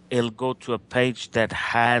go to a page that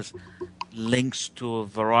has links to a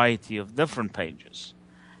variety of different pages,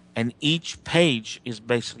 and each page is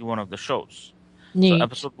basically one of the shows. So Neat.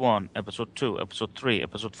 episode 1, episode 2, episode 3,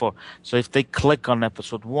 episode 4. So if they click on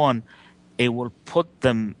episode 1, it will put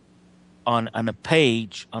them on a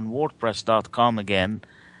page on WordPress.com again,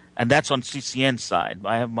 and that's on CCN side.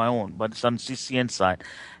 I have my own, but it's on CCN side,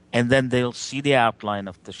 and then they'll see the outline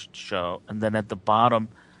of the show, and then at the bottom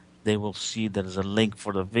they will see there's a link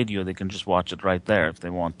for the video. They can just watch it right there if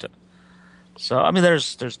they want to. So I mean,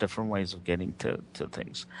 there's different ways of getting to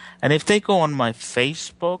things, and if they go on my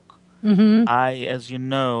Facebook, Hmm. as you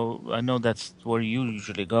know, I know that's where you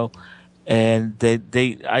usually go, and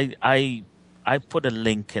I put a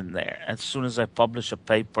link in there as soon as I publish a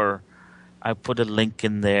paper. I put a link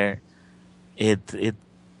in there. It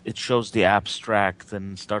shows the abstract,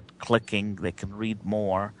 and start clicking. They can read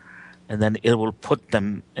more, and then it will put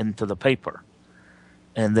them into the paper,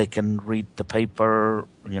 and they can read the paper,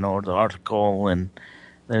 or the article, and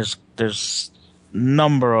there's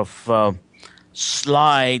number of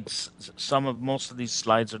slides. Most of these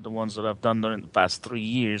slides are the ones that I've done during the past 3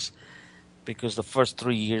 years, because the first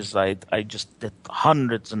 3 years I just did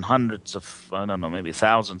hundreds and hundreds of, I don't know, maybe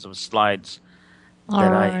thousands of slides All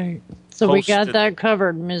that I right. So we got posted. that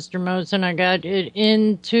covered, Mr. Mohsen. I got it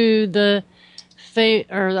into the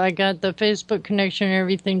or I got the Facebook connection and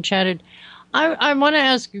everything chatted. I want to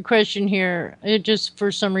ask a question here. It just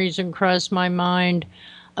for some reason crossed my mind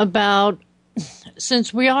about,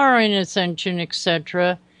 since we are in ascension,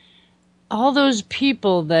 etc., all those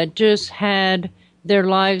people that just had their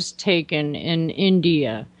lives taken in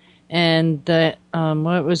India and the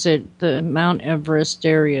what was it, the Mount Everest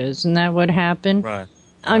area, isn't that what happened? Right,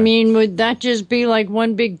 I right. mean, would that just be like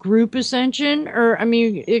one big group ascension? Or, I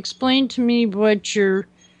mean, explain to me what your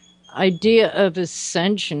idea of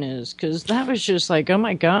ascension is, because that was just like, oh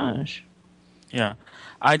my gosh. Yeah.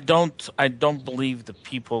 I don't believe the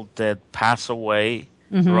people that pass away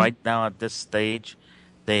Mm-hmm. right now at this stage,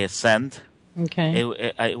 they ascend. Okay.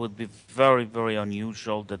 It would be very, very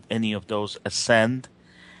unusual that any of those ascend.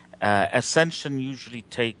 Ascension usually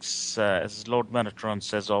takes, as Lord Metatron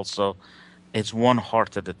says also, it's one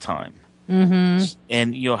heart at a time. Mm-hmm.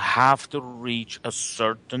 And you have to reach a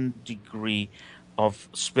certain degree of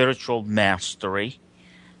spiritual mastery.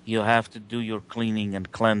 You have to do your cleaning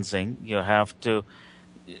and cleansing. You have to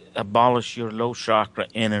abolish your low chakra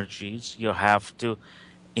energies. You have to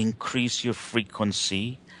increase your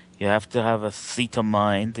frequency. You have to have a theta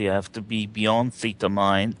mind. You have to be beyond theta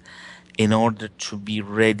mind in order to be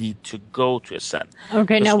ready to go to ascend.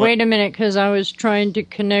 Okay, now Because what wait a minute, because I was trying to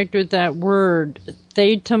connect with that word.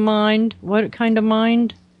 Theta mind? What kind of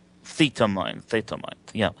mind? theta mind,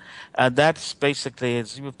 yeah. That's basically,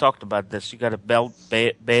 as we've talked about this, you got a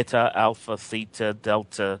beta, alpha, theta,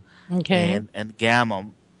 delta, Okay. and gamma.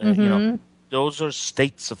 Mm-hmm. Those are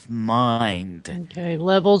states of mind. Okay.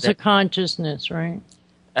 Levels That of consciousness, right?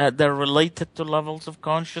 they're related to levels of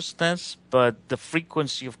consciousness, but the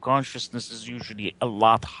frequency of consciousness is usually a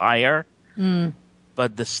lot higher. Mm.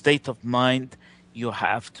 But the state of mind, you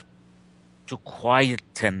have to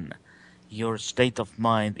quieten your state of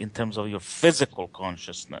mind in terms of your physical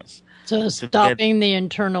consciousness So to get stopping the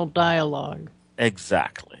internal dialogue.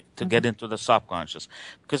 exactly to Okay. get into the subconscious,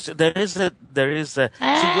 because there is a see your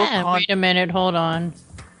Ah, con wait a minute, hold on.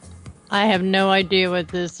 I have no idea what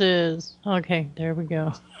this is. Okay, there we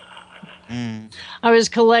go. mm, I was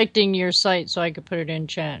collecting your site so I could put it in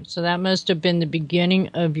chat. So that must have been the beginning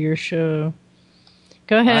of your show.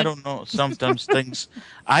 Go I ahead. don't know, sometimes things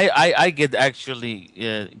I get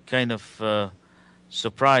actually kind of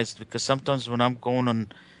surprised, because sometimes when I'm going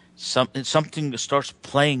on something starts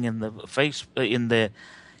playing in the in the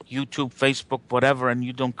YouTube, Facebook, whatever, and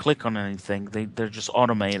you don't click on anything, they're just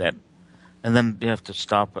automated, and then you have to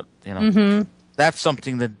stop it. Mm-hmm. That's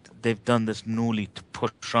something that they've done this newly to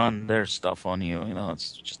push on their stuff on you.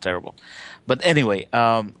 It's just terrible. But anyway,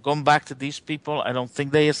 going back to these people, I don't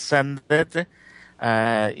think they ascended.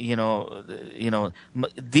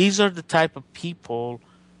 These are the type of people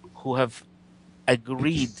who have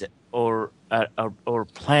agreed or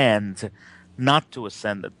planned not to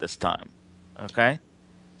ascend at this time. Okay,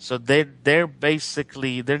 so they're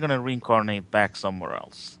basically they're gonna reincarnate back somewhere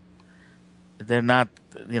else. They're not,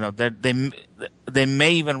 they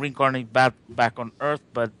may even reincarnate back on Earth,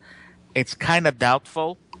 but it's kind of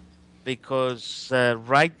doubtful, because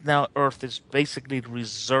right now Earth is basically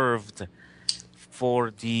reserved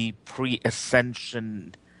for the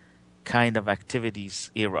pre-ascension kind of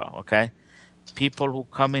activities era. Okay, people who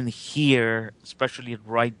come in here, especially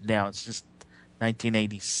right now, since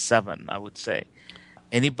 1987, I would say,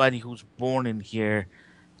 anybody who's born in here,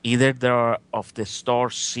 either they are of the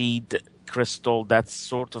star seed crystal, that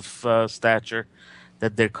sort of stature,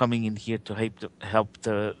 that they're coming in here to help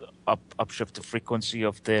to upshift the frequency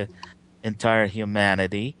of the entire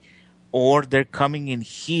humanity, or they're coming in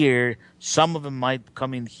here. Some of them might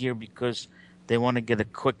come in here because they want to get a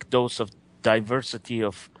quick dose of diversity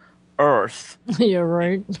of Earth. You're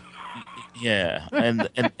right. Yeah, and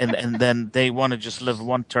then they want to just live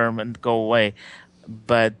one term and go away.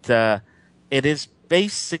 But it is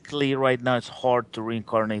basically right now it's hard to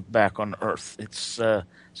reincarnate back on Earth. It's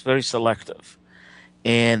very selective,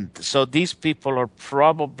 and so these people are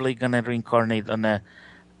probably going to reincarnate on a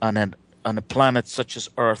on a planet such as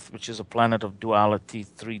Earth, which is a planet of duality,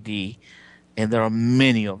 3D, and there are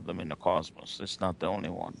many of them in the cosmos. It's not the only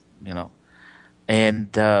one.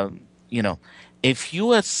 And you know, if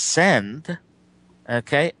you ascend,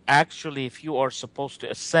 okay, actually, if you are supposed to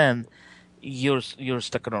ascend, you're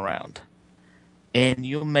sticking around, and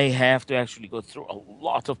you may have to actually go through a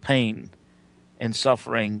lot of pain and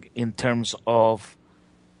suffering in terms of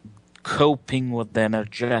coping with the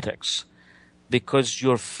energetics, because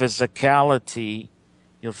your physicality,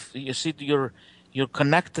 you see, you're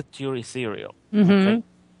connected to your ethereal, Mm-hmm. okay,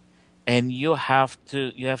 and you have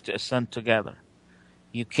to ascend together.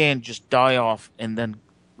 You can't just die off and then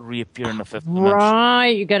reappear in the fifth dimension. Right.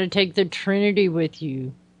 You got to take the Trinity with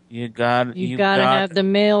you. You got You you got to got have the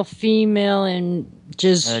male, female, and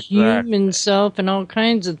just human exactly self and all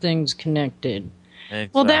kinds of things connected.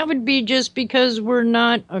 Well, that exactly. would be just because we're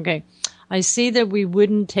not. Okay. I see that we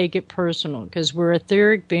wouldn't take it personal because we're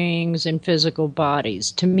etheric beings in physical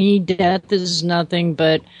bodies. To me, death is nothing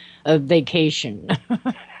but a vacation.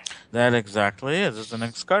 That exactly is. It's an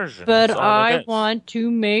excursion. But That's all it I is. want to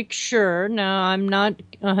make sure. Now, I'm not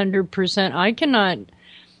 100%. I cannot,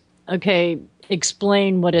 okay,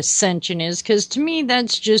 explain what ascension is because to me,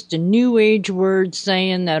 that's just a new age word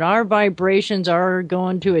saying that our vibrations are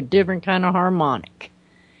going to a different kind of harmonic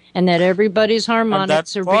and that everybody's And harmonics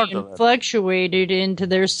that's are part being of it. fluctuated into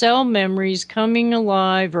their cell memories coming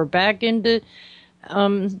alive or back into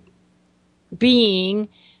being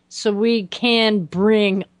so we can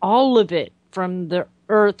bring all of it from the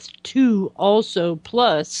earth to also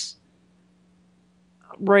plus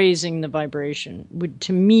raising the vibration, which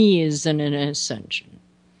to me is an ascension.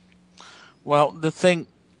 Well, the thing,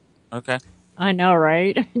 okay. I know,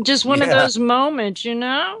 right? Just one of Yeah. those moments, you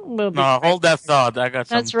know? We'll be No, right hold that back. thought. I got That's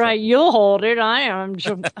something to right. say. You'll hold it.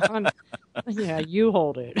 Yeah, you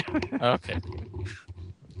hold it. Okay.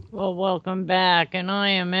 Well, welcome back, and I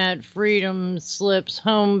am at Freedom Slip's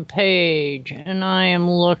homepage, and I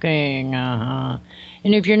am looking. And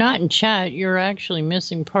if you're not in chat, you're actually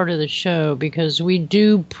missing part of the show because we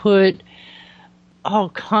do put all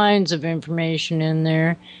kinds of information in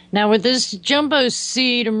there. Now, with this Jumbo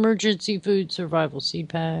Seed Emergency Food Survival Seed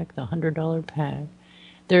Pack, the $100 pack,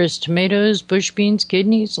 there's tomatoes, bush beans,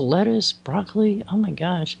 kidneys, lettuce, broccoli. Oh my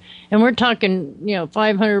gosh. And we're talking,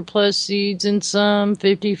 500 plus seeds in some,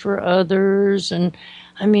 50 for others. And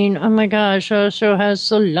I mean, oh my gosh, also has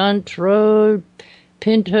cilantro,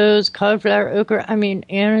 pintos, cauliflower, okra. I mean,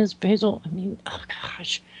 anise, basil. I mean, oh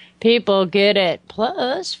gosh. People get it.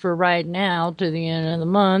 Plus, for right now to the end of the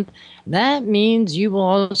month, that means you will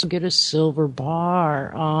also get a silver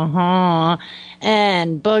bar.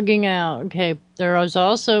 And bugging out. Okay, there is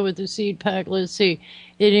also with the seed pack, let's see,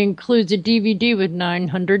 it includes a DVD with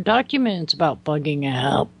 900 documents about bugging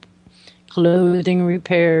out, clothing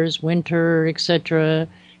repairs, winter, etc.,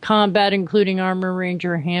 combat, including Armor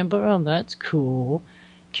Ranger handbook. Oh, that's cool.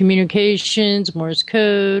 Communications, Morse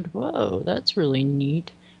code. Whoa, that's really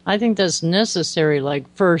neat. I think that's necessary, like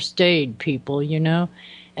first aid, people,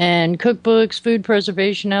 And cookbooks, food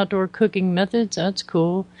preservation, outdoor cooking methods. That's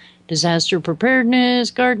cool. Disaster preparedness,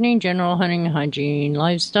 gardening, general hunting, hygiene,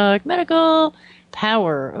 livestock, medical,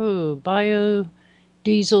 power. Oh, bio,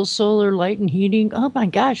 diesel, solar, light and heating. Oh my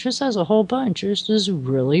gosh, this has a whole bunch. This is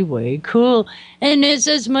really way cool. And it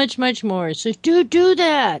says much, much more. So do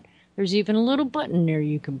that. There's even a little button there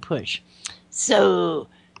you can push. So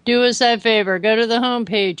do us that favor. Go to the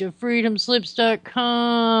homepage of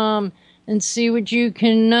freedomslips.com and see what you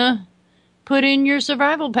can put in your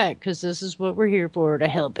survival pack, because this is what we're here for, to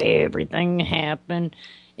help everything happen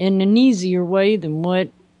in an easier way than what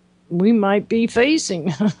we might be facing.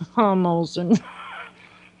 Mohsen.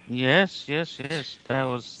 Yes, yes, yes.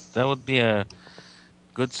 That would be a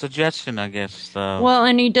good suggestion, I guess. Well,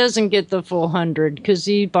 and he doesn't get the full 100 because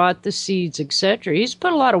he bought the seeds, etc. He's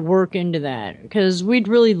put a lot of work into that because we'd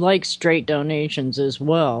really like straight donations as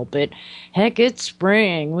well. But heck, it's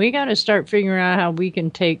spring. We got to start figuring out how we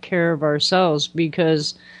can take care of ourselves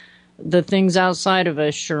because the things outside of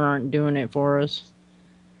us sure aren't doing it for us.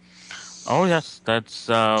 Oh yes, that's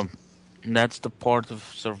the part of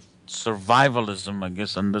survivalism, I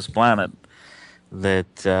guess, on this planet. That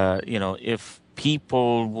if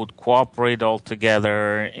people would cooperate all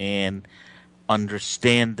together and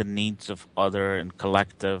understand the needs of other and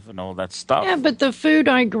collective and all that Yeah, stuff. but the food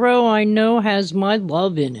I grow, I know has my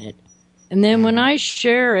love in it. And then when Hmm. I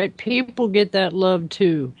share it, people get that love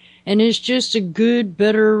too. And it's just a good,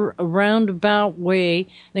 better, roundabout way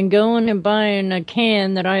than going and buying a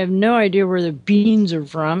can that I have no idea where the beans are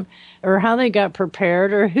from or how they got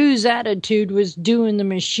prepared or whose attitude was doing the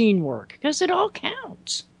machine work. Because it all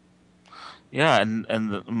counts. Yeah,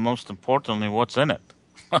 and most importantly, what's in it?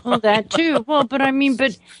 Well, that too. Well, but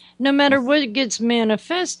no matter what gets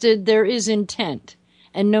manifested, there is intent.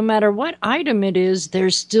 And no matter what item it is,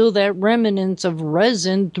 there's still that remnants of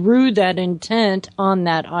resin through that intent on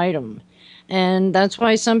that item. And that's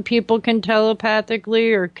why some people can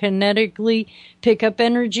telepathically or kinetically pick up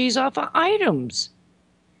energies off of items.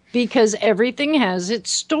 because everything has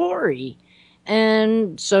its story.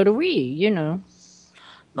 And so do we.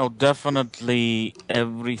 No, definitely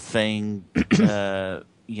everything,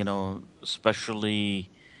 especially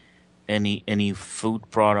any food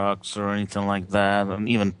products or anything like that, and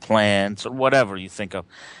even plants or whatever you think of,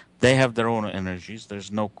 they have their own energies.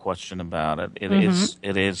 There's no question about it. It Hmm. is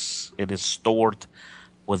it is it is stored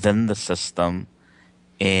within the system,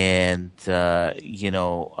 and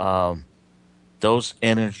those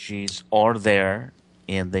energies are there,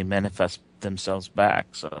 and they manifest themselves back.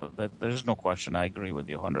 So there's no question. I agree with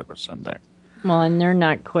you 100% there. Well, and they're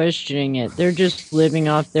not questioning it. They're just living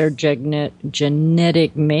off their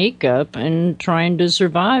genetic makeup and trying to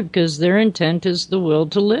survive because their intent is the will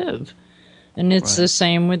to live. And it's the Right.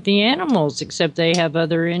 same with the animals, except they have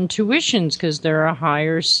other intuitions because they're a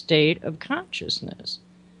higher state of consciousness.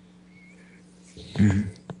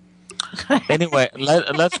 Anyway,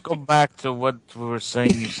 let's go back to what we were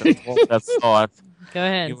saying. You said hold that thought. Go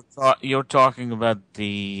ahead. You're talking about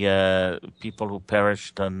the people who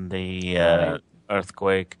perished in the Right.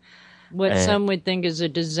 earthquake. What Uh, some would think is a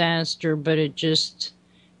disaster, but it just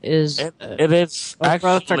is it is a rough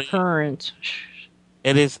actually occurrence.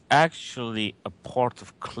 a part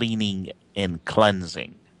of cleaning and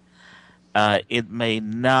cleansing. It may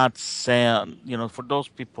not sound, for those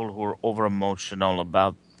people who are over emotional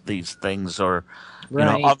about these things, or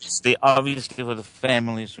Right. obviously for the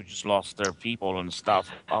families who just lost their people and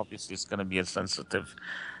stuff, obviously it's going to be a sensitive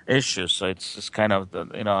issue. So it's just kind of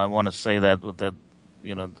I want to say that with that,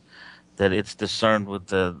 you know, that it's discerned with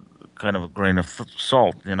the kind of a grain of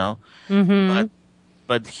salt, But Mm-hmm.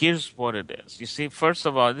 here's what it is. You see, first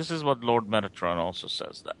of all, this is what Lord Metatron also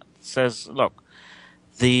says. That says, look,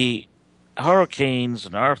 the hurricanes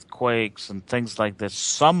and earthquakes and things like this,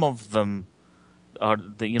 some of them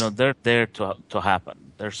they're there to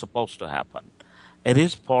happen. They're supposed to happen. It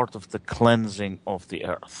is part of the cleansing of the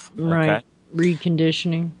earth. Okay, Right.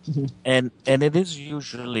 Reconditioning. and it is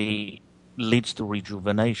usually leads to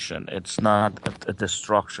rejuvenation. It's not a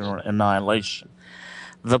destruction or annihilation.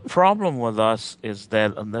 The problem with us is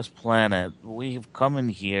that on this planet we've come in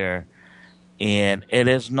here, and it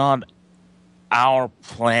is not our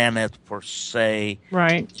planet per se,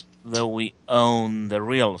 Right. though we own the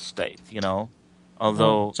real estate, Well,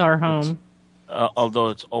 although it's our it's home. although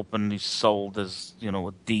it's openly sold as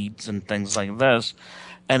with deeds and things like this,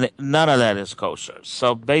 and none of that is kosher.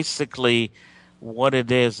 So basically, what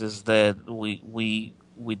it is that we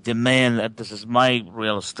demand that this is my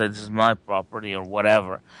real estate, this is my property, or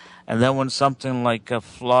whatever. And then when something like a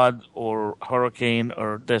flood or hurricane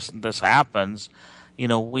or this happens,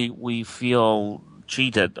 we feel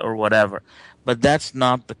cheated or whatever. But that's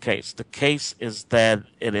not the case. The case is that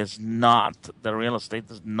it is not, the real estate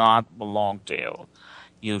does not belong to you.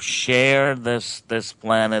 You share this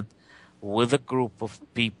planet with a group of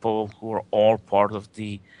people who are all part of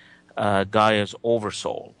the Gaia's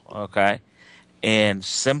oversoul. Okay, and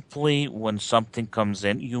simply when something comes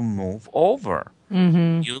in, you move over.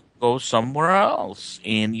 Mm-hmm. You go somewhere else,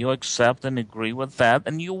 and you accept and agree with that,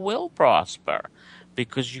 and you will prosper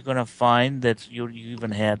because you're going to find that you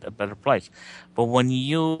even had a better place. But when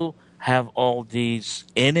you have all these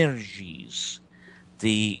energies,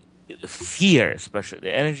 the fear, especially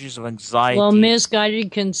the energies of Well, anxiety.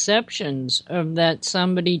 misguided conceptions of that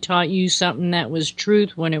somebody taught you something that was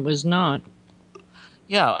truth when it was not.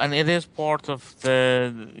 Yeah, and it is part of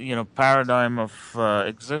the paradigm of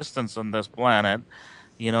existence on this planet.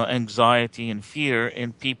 Anxiety and fear,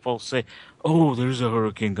 and people say, "Oh, there's a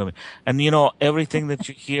hurricane coming," and everything that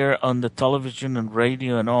you hear on the television and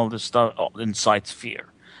radio and all this stuff incites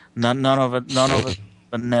fear. None of it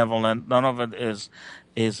benevolent. None of it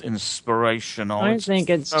is inspirational. I It's think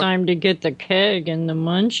just it's time to get the keg and the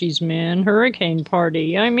munchies, man. Hurricane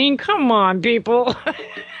party. I mean, come on, people.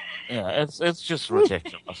 yeah, it's just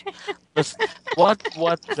ridiculous. Listen, what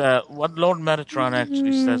Lord Metatron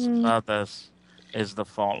actually says Mm, about this is the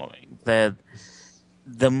following: that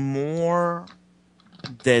the more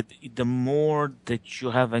the more that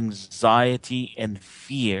you have anxiety and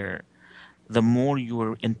fear, the more you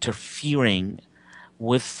are interfering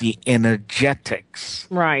with the energetics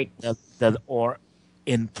right. that are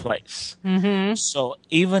in place. Mm-hmm. So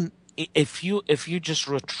even if you just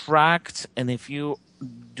retract, and if you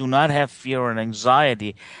do not have fear and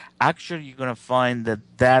anxiety, actually you're going to find that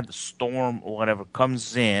that storm or whatever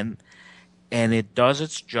comes in, and it does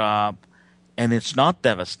its job, and it's not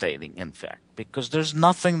devastating, in fact, because there's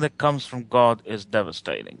nothing that comes from God is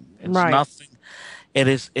devastating. It's Right. nothing.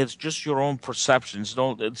 It's just your own perceptions.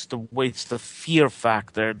 Don't It's the way, it's the fear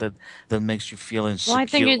factor that makes you feel Well, I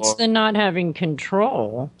think insecure. it's the not having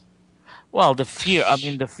control. Well, the fear. I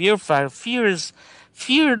mean, the fear factor.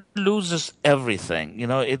 Fear loses everything.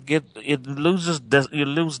 It loses. You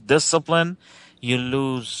lose discipline, you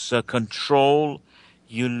lose control,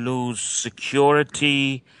 you lose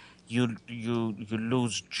security, you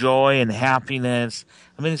lose joy and happiness.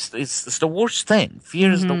 I mean, it's the worst thing.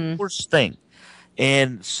 Fear is the Hmm. worst thing,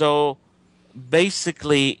 and so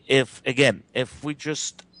basically, if we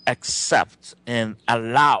just accept and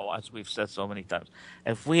allow, as we've said so many times,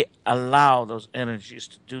 if we allow those energies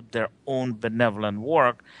to do their own benevolent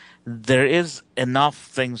work, there is enough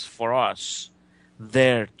things for us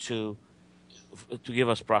there to give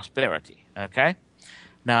us prosperity. Okay.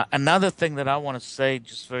 Now, another thing that I want to say,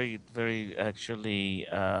 just very, very actually,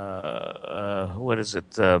 what is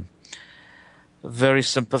it? Very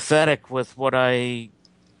sympathetic with what I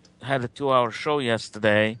had a 2 hour show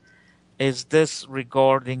yesterday. Is this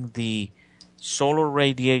regarding the solar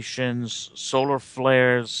radiations, solar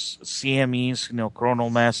flares, CMEs,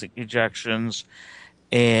 coronal mass ejections,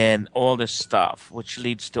 and all this stuff, which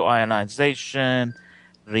leads to ionization,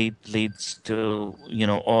 leads to,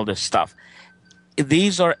 all this stuff.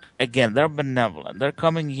 These are, again, they're benevolent. They're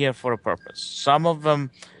coming here for a purpose. Some of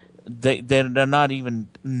them, they're not even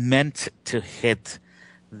meant to hit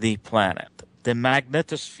the planet. The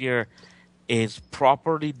magnetosphere is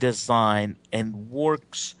properly designed and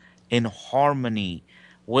works in harmony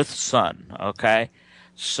with sun. Okay,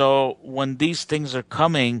 so when these things are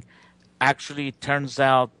coming, actually it turns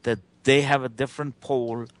out that they have a different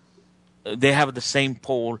pole. They have the same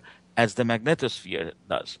pole as the magnetosphere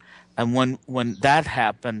does, and when that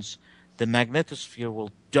happens, the magnetosphere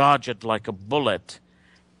will dodge it like a bullet,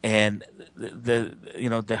 and the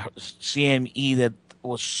CME that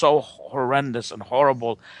was so horrendous and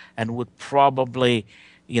horrible and would probably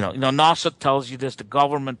NASA tells you this, the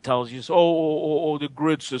government tells you, the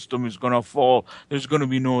grid system is going to fall, there's going to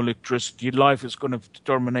be no electricity, life is going to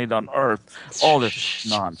terminate on Earth, all this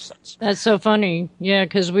nonsense. That's so funny. Yeah,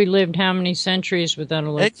 because we lived how many centuries without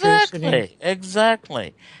electricity?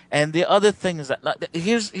 Exactly. And the other thing is that, like,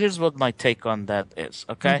 here's what my take on that is.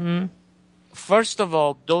 Okay, Hmm. first of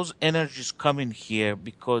all, those energies come in here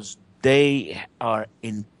because they are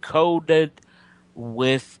encoded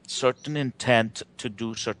with certain intent to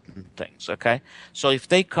do certain things. Okay. So if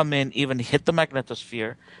they come in, even hit the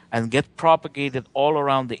magnetosphere and get propagated all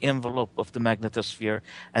around the envelope of the magnetosphere,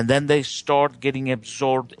 and then they start getting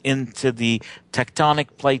absorbed into the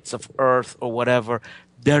tectonic plates of Earth or whatever,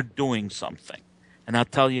 they're doing something. And I'll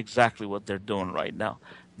tell you exactly what they're doing right now.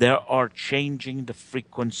 They are changing the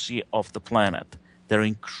frequency of the planet. They're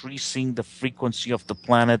increasing the frequency of the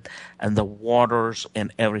planet and the waters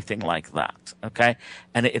and everything like that. Okay.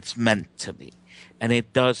 And it's meant to be. And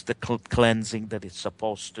it does the cleansing that it's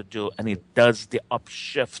supposed to do. And it does the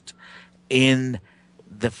upshift in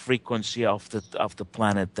the frequency of the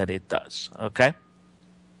planet that it does. Okay.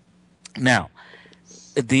 Now,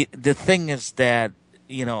 the thing is that,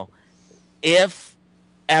 if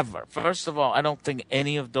ever, first of all, I don't think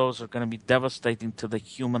any of those are going to be devastating to the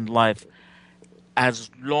human life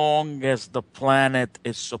as long as the planet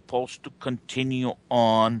is supposed to continue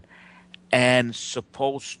on and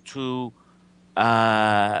supposed to,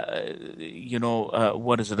 what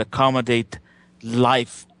is it, accommodate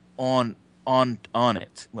life on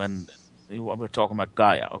it when we're talking about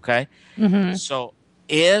Gaia, okay? Hmm. So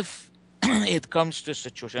if it comes to a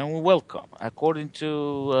situation, and we welcome, according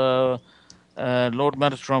to Lord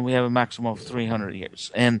Metatron, we have a maximum of 300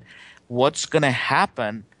 years. And what's going to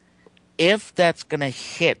happen if that's going to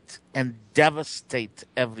hit and devastate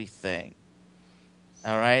everything?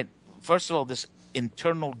 All right. First of all, this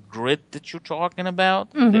internal grid that you're talking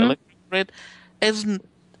about, the Hmm. electric grid, is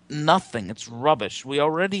nothing. It's rubbish. We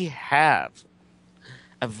already have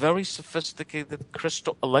a very sophisticated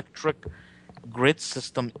crystal electric grid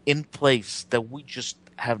system in place that we just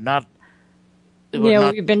have not. We're Yeah,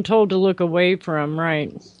 not. we've been told to look away from,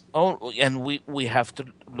 right? Oh, and we have to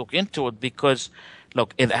look into it because,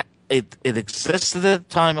 look, it existed at the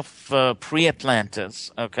time of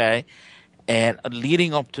pre-Atlantis, okay, and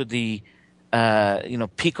leading up to the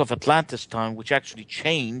peak of Atlantis time, which actually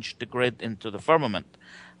changed the grid into the firmament.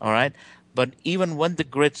 All right, but even when the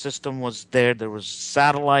grid system was there, there was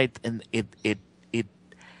satellite, and it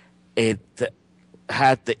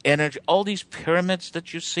had the energy. All these pyramids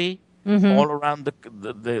that you see Hmm. all around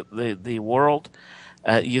the world,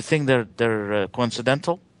 you think they're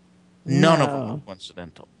coincidental? None of them are No.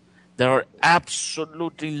 coincidental. They are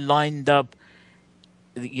absolutely lined up,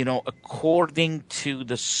 according to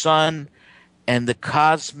the sun and the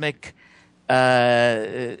cosmic,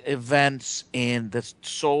 events in the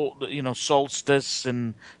solstice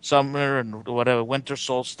in summer and whatever, winter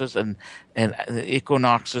solstice and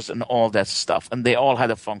equinoxes and all that stuff, and they all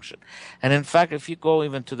had a function. And in fact, if you go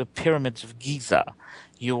even to the pyramids of Giza,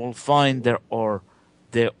 you will find there are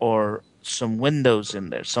some windows in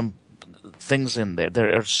there, some things in there.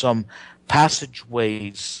 There are some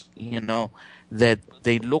passageways, that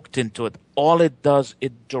they looked into it. All it does,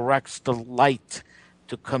 it directs the light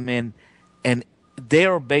to come in, and they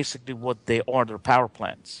are basically what they are. They're power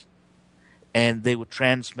plants, and they would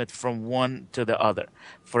transmit from one to the other.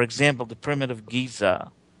 For example, the Pyramid of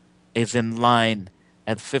Giza is in line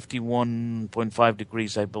at 51.5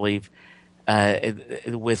 degrees, I believe,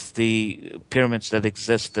 with the pyramids that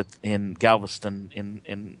existed in Galveston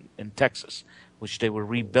in Texas, which they were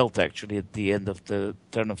rebuilt actually at the end of the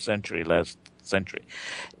turn of century, last century.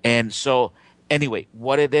 And so, anyway,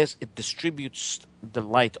 what it is, it distributes the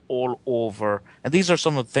light all over. And these are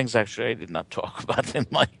some of the things actually I did not talk about in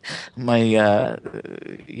my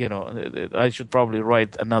I should probably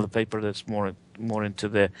write another paper that's more into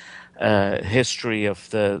the history of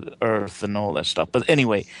the earth and all that stuff. But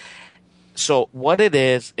anyway, so what it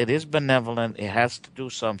is benevolent. It has to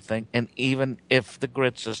do something. And even if the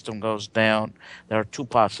grid system goes down, there are two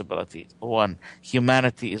possibilities. One,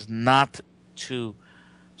 humanity is not to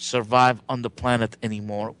survive on the planet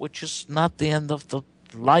anymore, which is not the end of the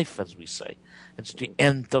life, as we say. It's the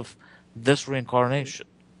end of this reincarnation,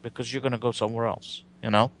 because you're going to go somewhere else.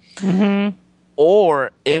 Mm-hmm.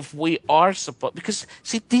 Or if we are supposed, because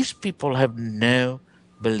see, these people have no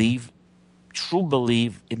true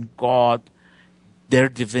belief in God, their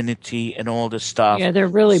divinity, and all this stuff. Yeah, they're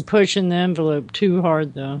really pushing the envelope too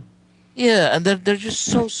hard, though. Yeah, and they're just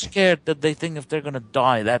so scared that they think if they're going to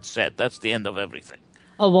die, that's it. That's the end of everything.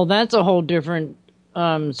 Oh, well, that's a whole different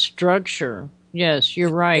structure. Yes, you're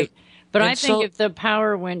right. But I think if the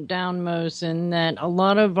power went down, Mohsen, that a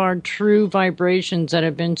lot of our true vibrations that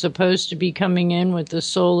have been supposed to be coming in with the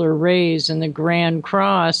solar rays and the Grand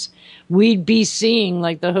Cross, we'd be seeing,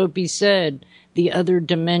 like the Hopi said, the other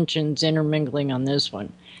dimensions intermingling on this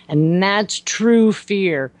one. And that's true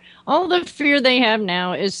fear. All the fear they have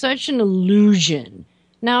now is such an illusion.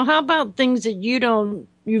 Now, how about things that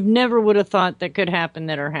you've never would have thought that could happen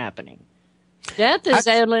that are happening? Death is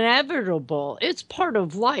inevitable. It's part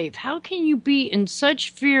of life. How can you be in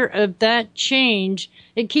such fear of that change?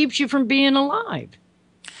 It keeps you from being alive.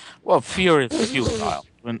 Well, fear is futile.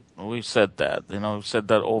 We've said that. We've said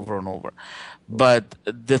that over and over. But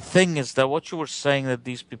the thing is that what you were saying, that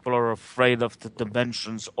these people are afraid of the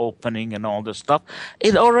dimensions opening and all this stuff,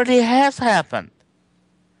 it already has happened.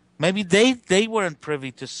 Maybe they weren't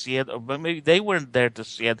privy to see it, or maybe they weren't there to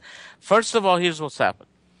see it. First of all, here's what's happened.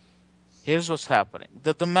 Here's what's happening.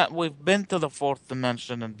 We've been to the fourth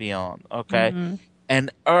dimension and beyond, okay? Mm-hmm.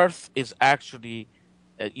 And Earth is actually,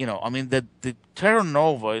 the Terra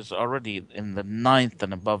Nova is already in the ninth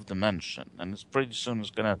and above dimension, and it's pretty soon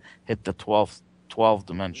it's going to hit the 12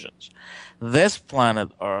 dimensions. This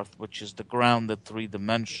planet Earth, which is the grounded 3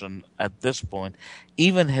 dimension at this point,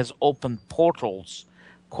 even has opened portals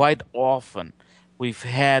quite often. We've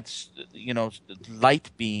had,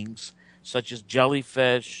 light beings such as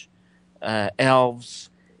jellyfish,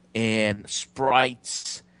 elves, and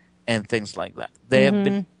sprites, and things like that. They have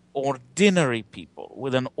been ordinary people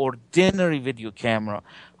with an ordinary video camera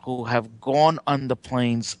who have gone on the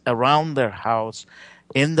plains around their house,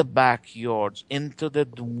 in the backyards, into the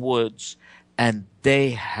woods, and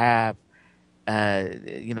they have,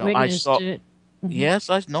 I saw. It. Yes,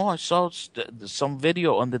 I know. I saw some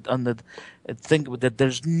video on the thing that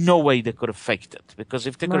there's no way they could have faked it, because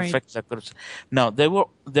if they could have faked it, they could have. No,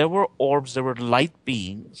 there were orbs. There were light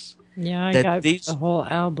beings. Yeah, I got a whole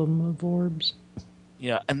album of orbs.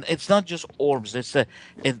 Yeah, and it's not just orbs.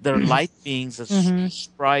 They're light beings,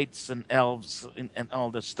 sprites and elves and all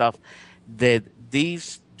this stuff. That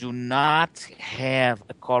these do not have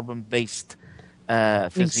a carbon-based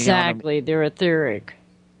physiognomy. Exactly, they're etheric.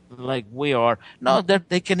 Like we are. No,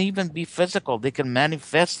 they can even be physical. They can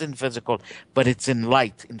manifest in physical, but it's in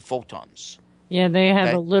light, in photons. Yeah, they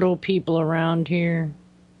have a little people around here.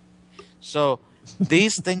 So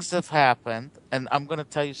these things have happened, and I'm going to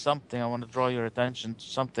tell you something. I want to draw your attention to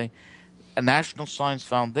something. A National Science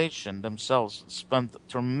Foundation themselves spent a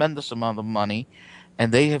tremendous amount of money,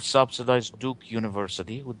 and they have subsidized Duke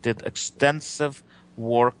University, who did extensive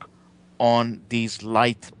work on these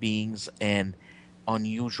light beings and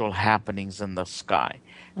unusual happenings in the sky.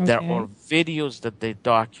 Okay. There are videos that they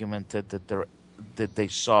documented that they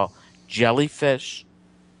saw jellyfish,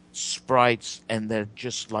 sprites, and they're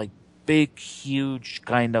just like big, huge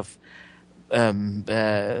kind of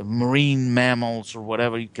marine mammals or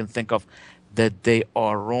whatever you can think of that they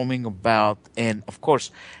are roaming about. And of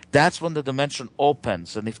course, that's when the dimension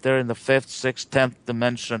opens. And if they're in the fifth, sixth, 10th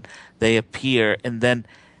dimension, they appear and then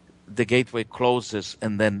the gateway closes.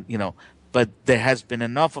 And then, but there has been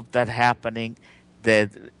enough of that happening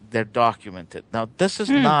that they're documented. Now,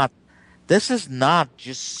 Hmm. this is not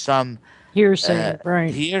just some uh, Hearsay,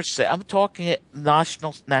 right? hearsay. I'm talking at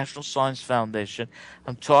National Science Foundation.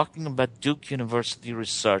 I'm talking about Duke University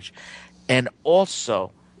research, and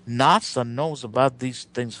also NASA knows about these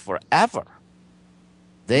things forever.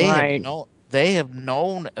 Right. They have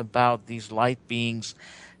known about these light beings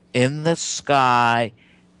in the sky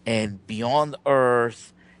and beyond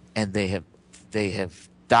Earth, and they have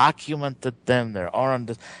documented them. There are on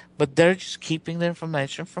this, but they're just keeping the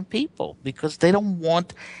information from people because they don't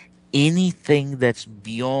want anything that's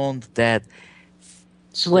beyond that.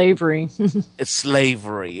 Slavery.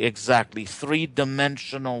 Slavery, exactly.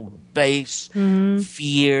 Three-dimensional base, Hmm.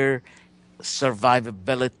 fear,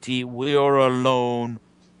 survivability, we are alone,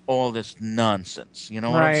 all this nonsense. You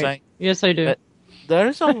know what I'm Right. saying? Yes, I do. But there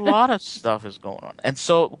is a lot of stuff is going on. And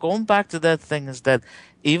so going back to that thing is that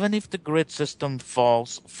even if the grid system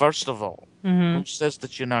falls, first of all, Hmm. who says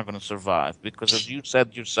that you're not going to survive? Because as you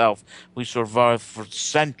said yourself, we survived for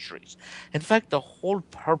centuries. In fact, the whole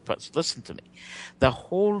purpose, listen to me, the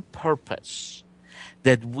whole purpose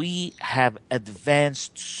that we have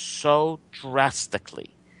advanced so drastically,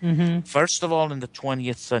 Hmm. first of all in the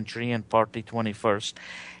 20th century and partly 21st,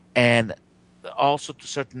 and also to a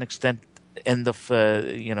certain extent in the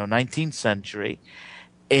 19th century,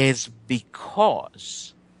 is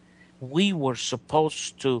because we were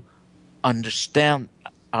supposed to understand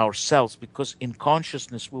ourselves, because in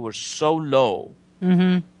consciousness we were so low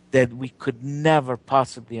Hmm. that we could never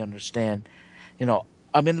possibly understand. you know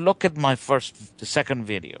I mean, look at the second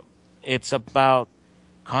video. It's about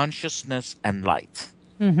consciousness and light,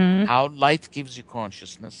 Hmm. how light gives you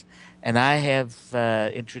consciousness. And I have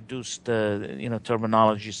introduced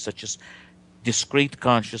terminologies such as discrete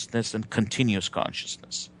consciousness and continuous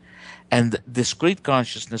consciousness. And discrete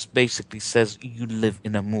consciousness basically says you live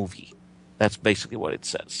in a movie. That's basically what it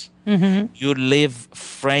says. Hmm. You live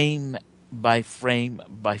frame by frame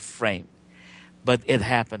by frame, but it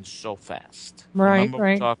happens so fast. Right, Remember, we're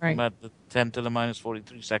right, talking right. about the 10 to the minus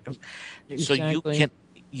 43 seconds. So Exactly.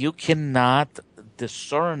 you cannot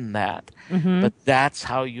discern that, Hmm. but that's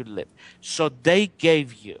how you live. So they gave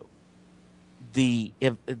you the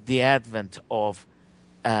advent of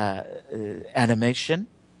animation.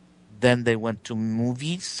 Then they went to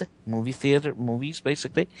movies, movie theater, movies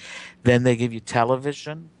basically. Then they gave you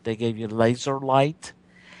television. They gave you laser light,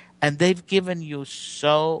 and they've given you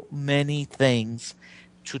so many things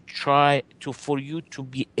to try to for you to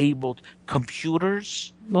be able.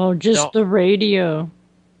 Computers, Well, the just the radio.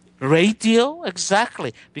 radio,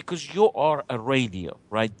 exactly, because you are a radio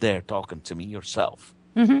right there talking to me yourself.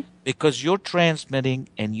 Hmm. Because you're transmitting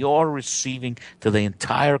and you're receiving to the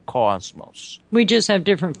entire cosmos. We just have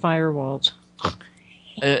different firewalls.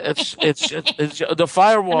 It's the And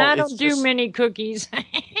firewall. I It's don't do just, many cookies.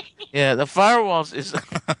 yeah. The firewalls is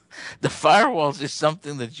the firewalls is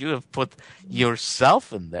something that you have put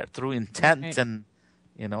yourself in there through intent Right.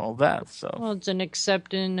 and all that. So Well, it's an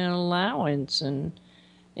acceptance and allowance. And,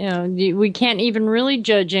 we can't even really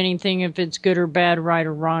judge anything if it's good or bad, right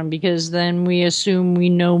or wrong, because then we assume we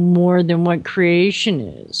know more than what creation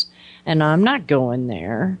is. And I'm not going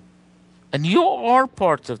there. and you are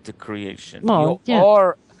part of the creation. Well,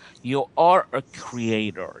 yeah. You are a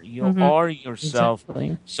creator. You Hmm. are yourself.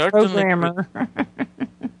 Exactly. Certainly, Programmer.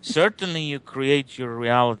 certainly you create your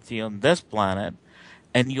reality on this planet,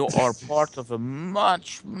 and you are part of a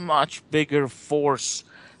much, much bigger force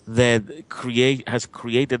that has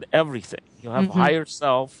created everything. You have a Hmm. higher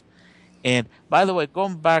self. And by the way,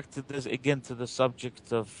 going back to this again, to the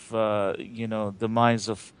subject of demise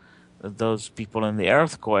of those people in the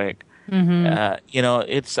earthquake, Hmm.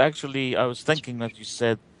 it's actually, I was thinking that you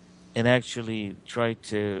said, and actually try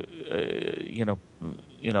to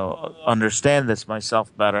understand this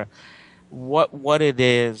myself better. What it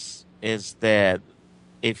is that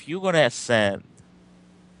if you're going to ascend,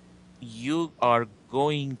 you are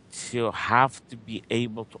going to have to be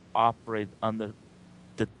able to operate under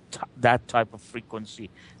that type of frequency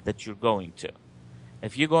that you're going to.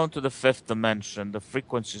 If you go into the fifth dimension, the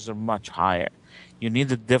frequencies are much higher. You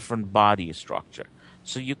need a different body structure.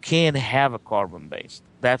 So you can't have a carbon based.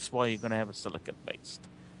 That's why you're going to have a silicon based.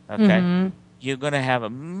 Okay? Hmm. You're going to have a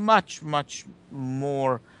much, much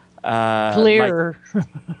more light. Clear.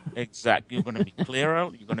 Exact. You're going to be clearer.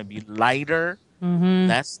 You're going to be lighter.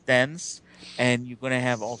 less dense, and you're going to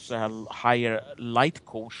have also a higher light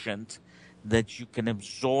quotient that you can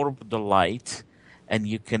absorb the light, and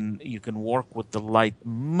you can work with the light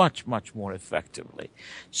much more effectively.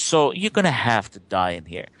 So you're going to have to die in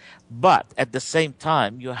here, but at the same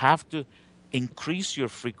time you have to increase your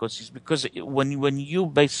frequencies, because when you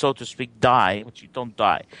base, so to speak, die, but you don't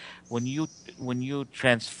die, when you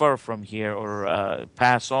transfer from here, or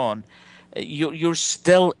pass on, you're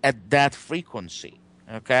still at that frequency.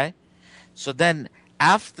 Okay, so then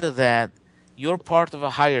after that, you're part of a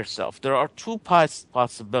higher self. There are two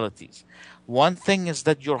possibilities. One thing is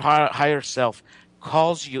that your higher self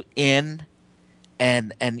calls you in,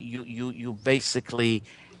 and you basically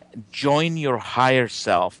join your higher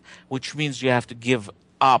self, which means you have to give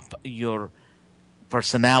up your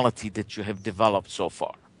personality that you have developed so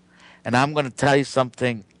far. And I'm going to tell you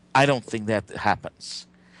something. I don't think that happens,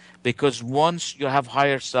 because once you have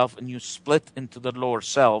higher self and you split into the lower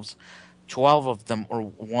selves, 12 of them or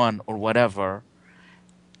one or whatever,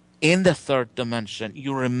 in the third dimension,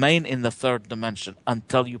 you remain in the third dimension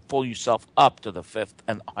until you pull yourself up to the fifth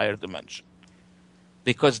and higher dimension,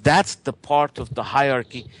 because that's the part of the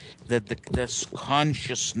hierarchy that this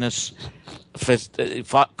consciousness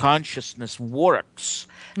works.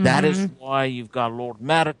 That is why you've got Lord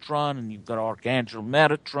Metatron, and you've got Archangel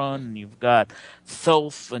Metatron, and you've got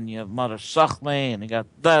Thoth, and you have Mother Sachle, and you got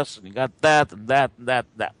this, and you got that, and that, and that,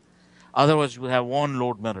 and that. Otherwise, we have one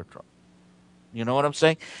Lord Metatron. You know what I'm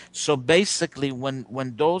saying? So basically,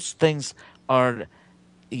 when those things are,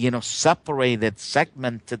 separated,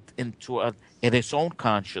 segmented into in its own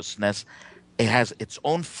consciousness, it has its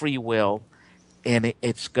own free will, and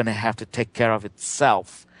it's going to have to take care of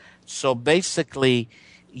itself. So basically,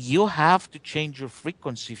 you have to change your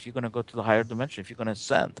frequency if you're going to go to the higher dimension, if you're going to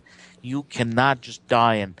ascend. You cannot just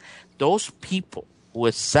die. And those people who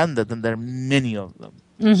ascended, and there are many of them,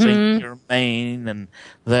 Saint Germain and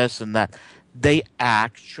this and that, they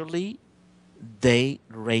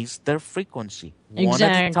raised their frequency one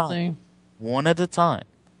at a time, one at a time,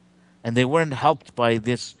 and they weren't helped by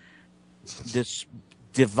this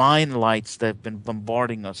divine lights that have been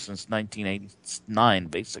bombarding us since 1989,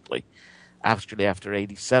 basically. Actually, after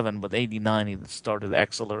 87, but 89 it started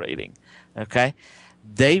accelerating. Okay,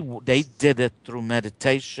 they did it through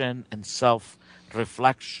meditation and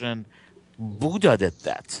self-reflection. Buddha did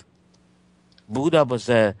that. Buddha was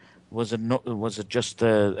a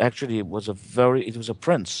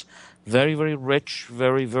prince, very rich,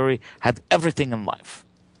 very had everything in life,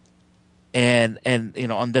 and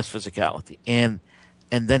on this physicality, and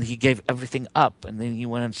then he gave everything up, and then he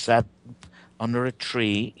went and sat under a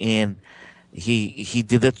tree, and he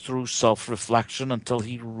did it through self-reflection until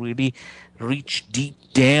he really reached deep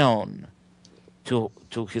down to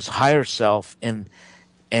his higher self, and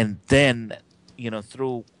then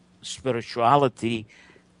through spirituality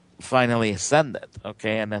finally ascended.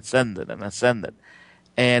 Okay, and ascended.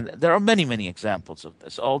 And there are many examples of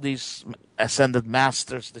this. All these ascended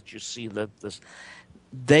masters that you see,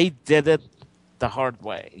 they did it the hard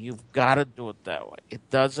way. You've got to do it that way. It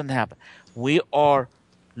doesn't happen. We are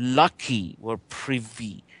lucky, we're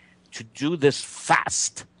privy to do this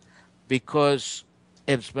fast, because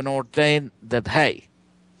it's been ordained that, hey,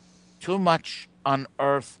 too much on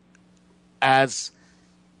earth as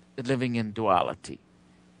living in duality.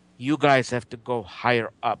 You guys have to go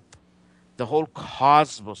higher up. The whole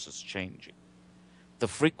cosmos is changing. The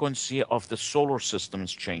frequency of the solar system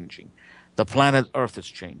is changing. The planet Earth is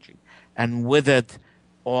changing. And with it,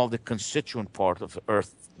 all the constituent part of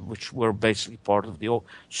Earth, which were basically part of the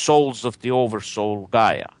souls of the oversoul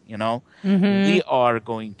Gaia, we are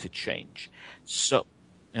going to change. So,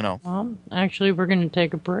 Well, actually, we're going to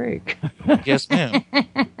take a break. Yes, ma'am.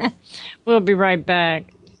 We'll be right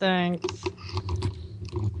back. Thanks.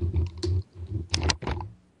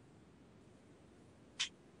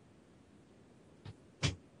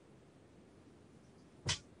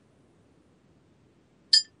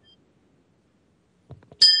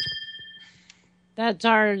 That's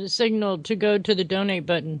our signal to go to the donate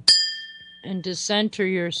button and to center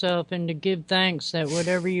yourself and to give thanks that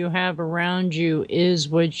whatever you have around you is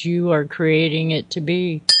what you are creating it to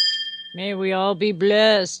be. May we all be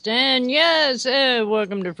blessed. And yes,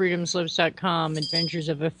 welcome to freedomslips.com, Adventures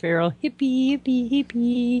of a Feral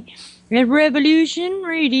Hippie, at Revolution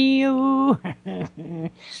Radio.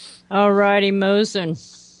 Alrighty, Mohsen.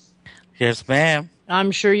 Yes, ma'am.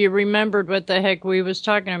 I'm sure you remembered what the heck we was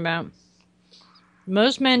talking about.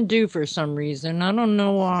 Most men do for some reason. I don't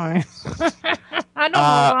know why. I don't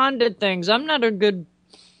hold on to things. I'm not a good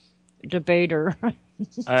debater.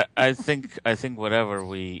 I think whatever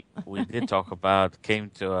we did talk about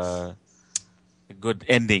came to a good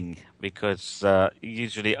ending because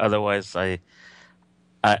usually otherwise I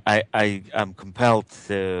am compelled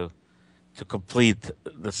to complete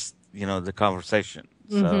this, the conversation.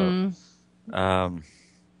 So Mm-hmm. um,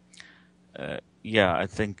 yeah, I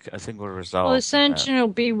think we're Well, resolved in that. ascension will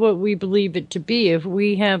be what we believe it to be. If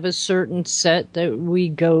we have a certain set that we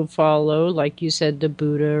go follow, like you said, the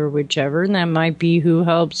Buddha or whichever, and that might be who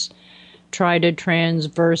helps try to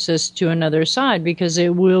transverse us to another side because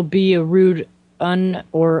it will be a rude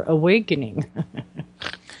or awakening.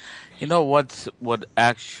 You know what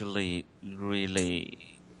actually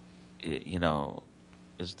really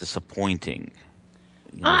is disappointing.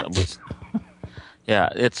 That What? was Yeah,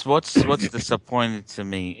 it's what's disappointing to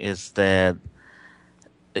me is that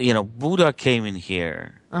Buddha came in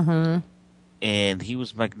here Uh-huh. and he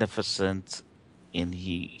was magnificent and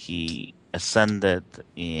he ascended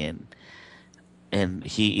and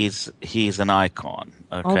he is an icon,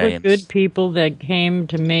 All the okay? And good people that came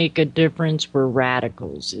to make a difference were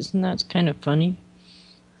radicals. Isn't that kind of funny?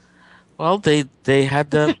 well, they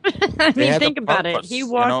had the I they mean, had the think about it. He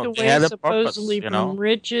purpose, walked they away had a purpose, supposedly from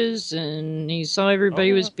riches, and he saw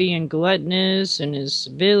everybody was Oh, being gluttonous in his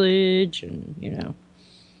village, and.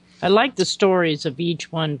 I like the stories of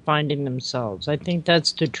each one finding themselves. I think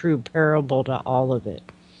that's the true parable to all of it.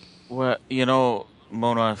 well,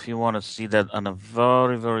 Mona, if you want to see that on a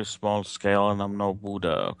very, very small scale, and I'm no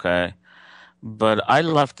Buddha, okay? But I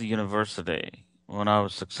left the university when I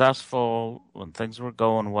was successful, when things were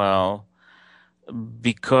going well,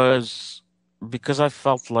 because because I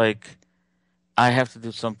felt like I have to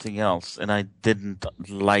do something else, and I didn't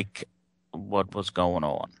like what was going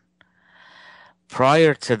on.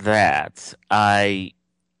 Prior to that, I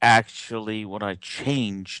actually, when I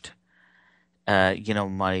changed,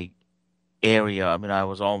 my area. I mean, I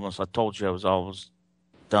told you I was almost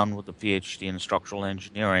done with the PhD in structural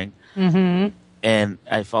engineering, Mm-hmm. and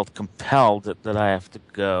I felt compelled that I have to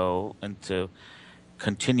go into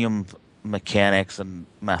continuum mechanics and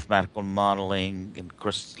mathematical modeling and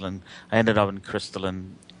crystalline. I ended up in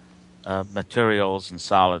crystalline materials and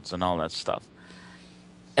solids and all that stuff.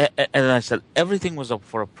 And I said everything was up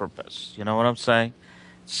for a purpose. You know what I'm saying?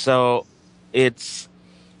 So it's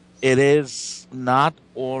it is not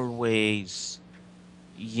always,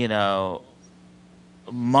 you know,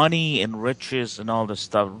 money and riches and all this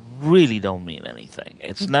stuff really don't mean anything.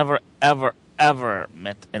 It's never ever ever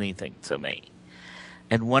meant anything to me.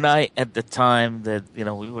 And when at the time that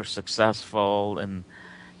we were successful and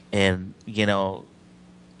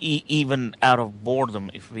even out of boredom,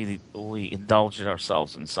 if we indulged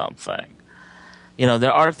ourselves in something,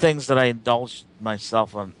 there are things that I indulged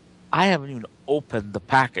myself on. I haven't even opened the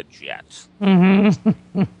package yet.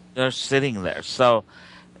 Mm-hmm. They're sitting there. So,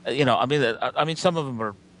 I mean, some of them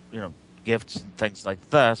are, you know, gifts and things like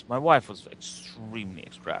this. My wife was extremely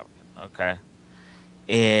extravagant. Okay,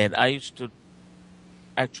 and I used to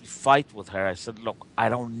actually fight with her. I said, "Look, I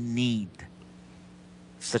don't need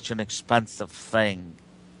such an expensive thing.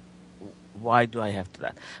 Why do I have to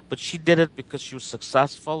that?" But she did it because she was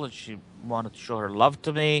successful and she wanted to show her love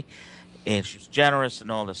to me and she was generous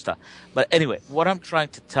and all this stuff. But anyway, what I'm trying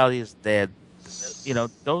to tell you is that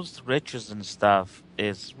those riches and stuff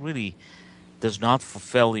is really does not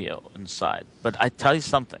fulfill you inside. But I tell you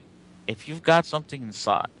something, if you've got something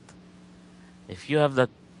inside, if you have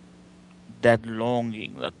that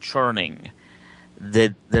longing, that churning,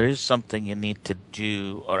 that there is something you need to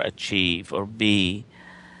do or achieve or be,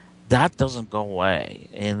 that doesn't go away,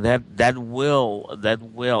 and that will,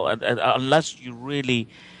 and unless you really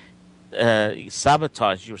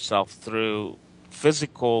sabotage yourself through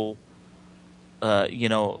physical,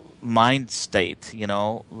 mind state,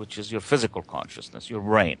 which is your physical consciousness, your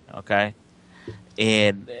brain, okay,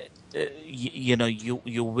 and you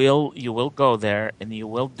will go there and you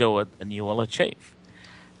will do it and you will achieve.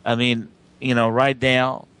 I mean, right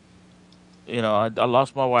now, I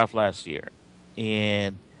lost my wife last year,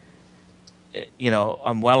 and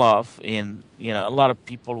I'm well off, and a lot of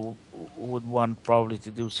people would want probably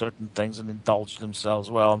to do certain things and indulge themselves.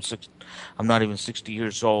 Well, I'm not even 60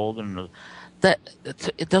 years old, and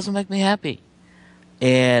it doesn't make me happy.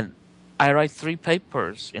 And I write three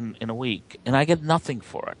papers in a week, and I get nothing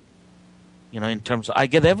for it. In terms of, I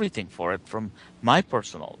get everything for it from my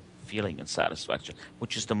personal feeling and satisfaction,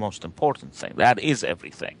 which is the most important thing. That is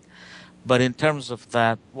everything. But in terms of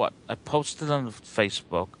that, what? I posted on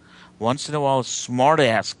Facebook. Once in a while, a smart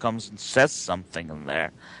ass comes and says something in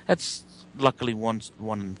there. That's luckily one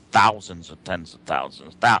in thousands or tens of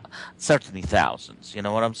thousands, certainly thousands. You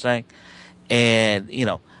know what I'm saying? And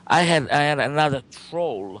I had another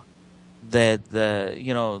troll that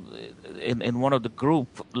in one of the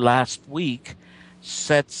group last week.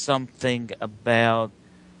 said something about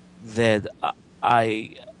that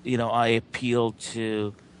I, I appeal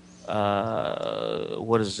to,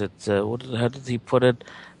 what is it? How did he put it?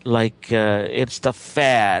 Like, it's the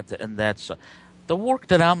fad, and that's the work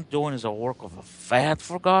that I'm doing is a work of a fad,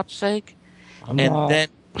 for God's sake. And Well,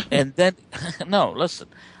 and then, no, listen,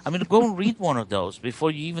 I mean, go and read one of those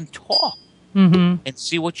before you even talk mm-hmm. and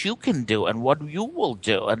see what you can do and what you will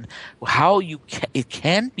do and how it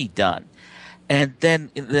can be done. And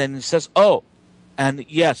then he says, "Oh, and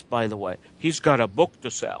yes, by the way, he's got a book to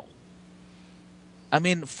sell." I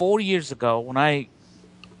mean, 4 years ago, when I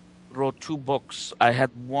wrote two books, I had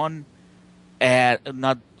one ad,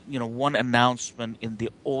 not one announcement in the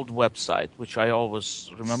old website, which I always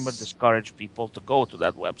remember discourage people to go to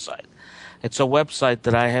that website. It's a website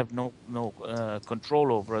that I have no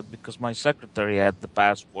control over it because my secretary had the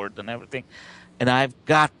password and everything, and I've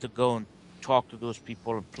got to go and talk to those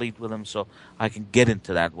people and plead with them so I can get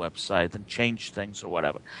into that website and change things or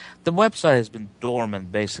whatever. The website has been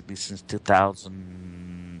dormant basically since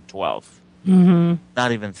 2012, Mm-hmm.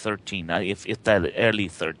 not even 13, if that early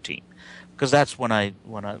 13, because that's when my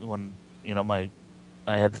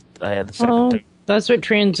I had a Well, secretary. that's what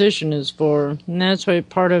transition is for, and that's what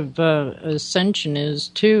part of ascension is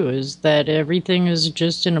too. Is that everything is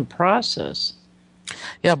just in a process.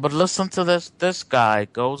 Yeah, but listen to this. This guy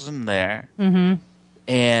goes in there Mm-hmm.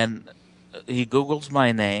 and he Googles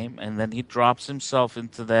my name, and then he drops himself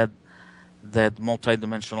into that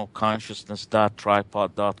multidimensional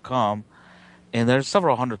consciousness.tripod.com, and there's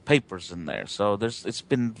several hundred papers in there. So it's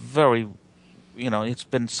been very, it's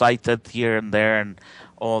been cited here and there and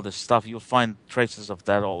all this stuff. You'll find traces of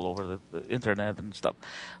that all over the internet and stuff.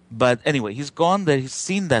 But anyway, he's gone there, he's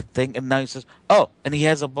seen that thing, and now he says, "Oh, and he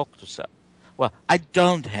has a book to sell." Well, I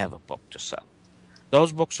don't have a book to sell.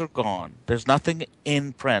 Those books are gone. There's nothing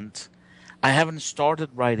in print. I haven't started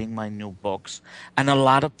writing my new books, and a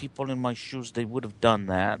lot of people in my shoes they would have done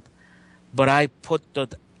that. But I put the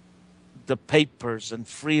papers and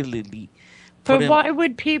freely put But him why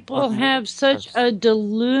would people on have such WordPress. a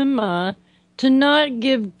dilemma to not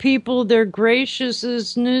give people their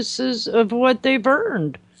graciousnesses of what they've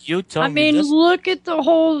earned? You I tell me mean, this. look at the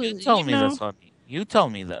whole, You tell me this, honey. You tell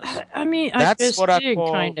me this. I mean, I That's just what I did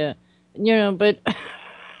call. kind of, but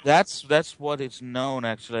That's what it's known.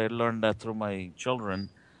 Actually, I learned that through my children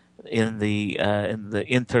in the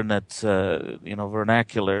internet,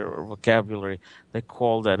 vernacular or vocabulary. They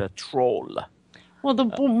call that a troll. well, the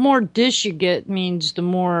more dish you get means the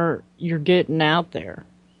more you're getting out there.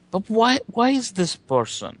 But why is this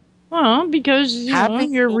person Well, because,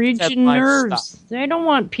 having you're looked at reaching my stuff? nerves. They don't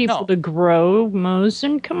want people No, to grow,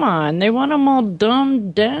 Mohsen. Come on. They want them all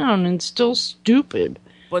dumbed down and still stupid.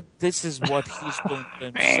 but this is what he's doing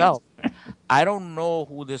to himself. I don't know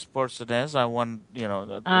who this person is. I want,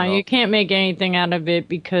 You can't make anything out of it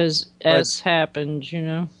because but S happens.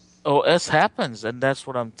 oh, this happens, and that's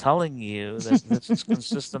what I'm telling you. That this is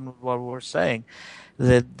consistent with what we're saying.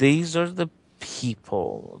 That these are the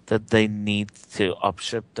people that they need to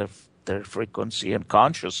upshift their frequency and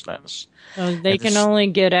consciousness. So they And can this, only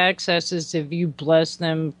get accesses if you bless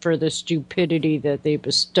them for the stupidity that they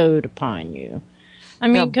bestowed upon you. I yeah,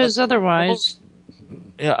 mean, but because otherwise,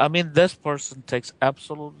 yeah, I mean, this person takes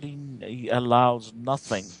absolutely he allows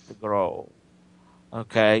nothing to grow.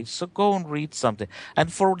 Okay, so go and read something.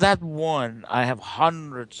 And for that one, I have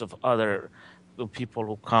hundreds of other people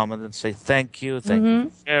who comment and say thank you for hmm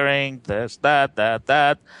sharing this,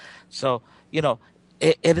 that. So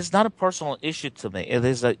it is not a personal issue to me. It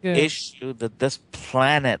is an good. issue that this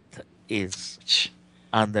planet is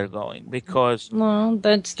undergoing because Well,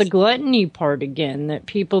 that's the gluttony part again, that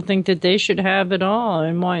people think that they should have it all,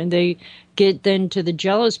 and why they get then to the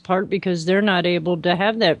jealous part because they're not able to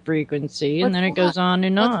have that frequency, and But then it what? goes on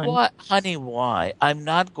and But on. what, honey? Why? I'm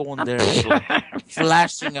not going there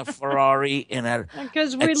flashing a Ferrari in an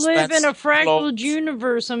Because we live in a expensive fractaled clothes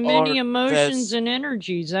universe of many or emotions this. and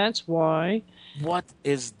energies. That's why. What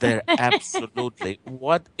is there? Absolutely.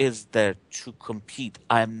 What is there to compete?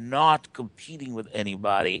 I'm not competing with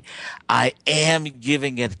anybody. I am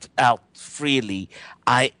giving it out freely.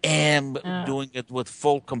 I am Uh, doing it with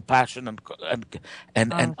full compassion and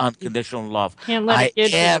you unconditional love. can't let I it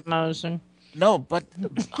get to you, am. Mosen. No, but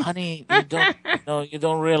honey, you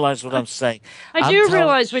don't realize what I'm saying. I I'm do telling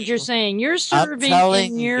realize what you're you, saying. You're I'm serving in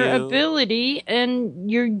telling your you ability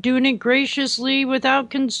and you're doing it graciously without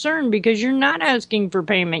concern because you're not asking for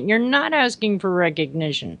payment. You're not asking for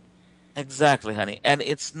recognition. exactly, honey. And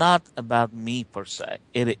it's not about me per se.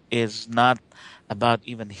 It is not about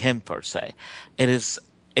even him per se. It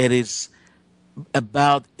is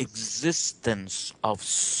about existence of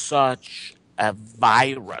such a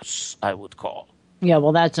virus, I would call. Yeah,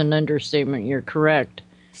 well, that's an understatement. You're correct.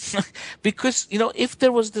 Because, if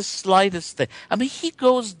there was the slightest thing, I mean, he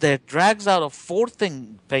goes there, drags out a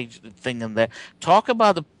page thing in there, talk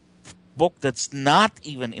about a book that's not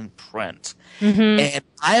even in print. Mm-hmm. And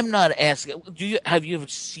I am not asking, have you ever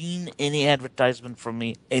seen any advertisement from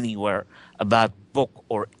me anywhere about book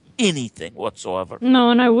or anything whatsoever?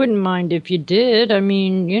 No, and I wouldn't mind if you did. I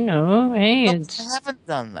mean, hey, No, I haven't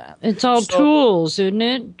done that. it's all So, tools, isn't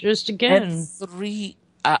it? Just and again. three,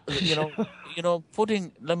 let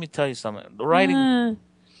me tell you something. Writing Uh,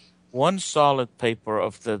 one solid paper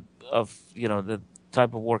of the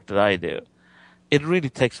type of work that I do, it really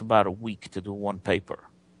takes about a week to do one paper.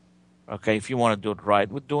 Okay, if you want to do it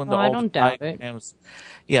right, we're doing well, I all the don't doubt it. diagrams.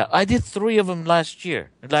 Yeah, I did three of them last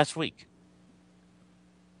week,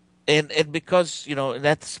 and because in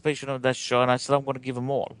anticipation of that show, and I said I'm going to give them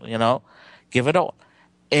all. Give it all,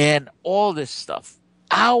 and all this stuff,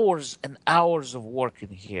 hours and hours of work in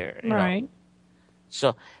here. Right.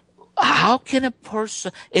 So how can a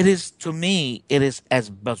person? It is to me, it is as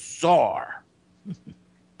bizarre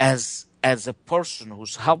as a person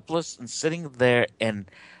who's helpless and sitting there and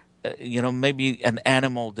maybe an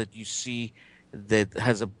animal that you see that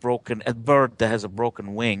has a bird that has a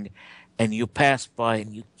broken wing, and you pass by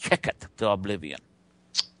and you kick it to oblivion.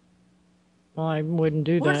 Well, I wouldn't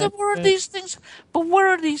do that. Where are these things? But where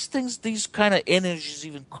are these things? These kind of energies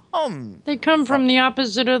even come? They come From? from the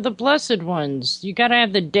opposite of the blessed ones. You got to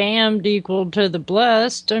have the damned equal to the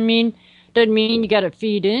blessed. I mean, doesn't mean you got to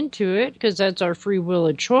feed into it because that's our free will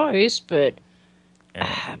of choice. But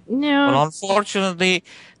no. Well, unfortunately,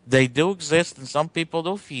 they do exist, and some people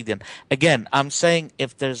do feed in. Again, I'm saying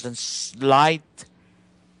if there's a slight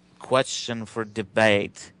question for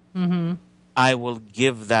debate, Mm-hmm. I will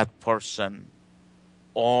give that person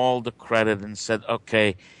all the credit and said,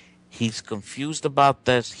 okay, he's confused about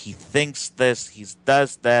this, he thinks this, he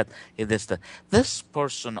does that, he does that. This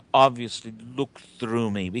person obviously looked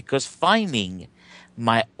through me, because finding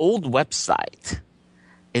my old website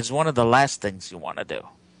is one of the last things you want to do.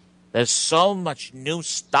 There's so much new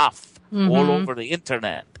stuff all over the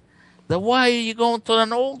internet. Then why are you going to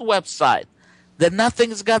an old website that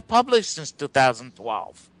nothing's got published since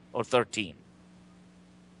 2012 or 13?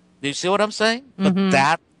 Do you see what I'm saying? But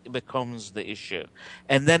that becomes the issue.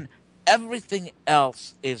 And then everything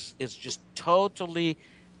else is just totally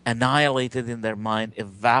annihilated in their mind,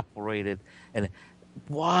 evaporated. And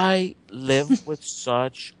why live with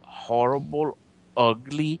such horrible,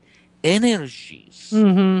 ugly energies?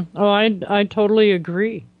 Mm-hmm. Oh, I totally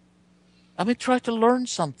agree. I mean, try to learn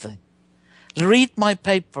something. Read my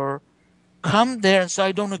paper, come there and say,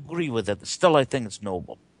 I don't agree with it. Still, I think it's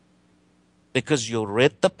noble. Because you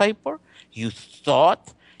read the paper, you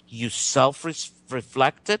thought, you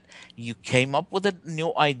self-reflected, you came up with a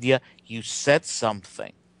new idea, you said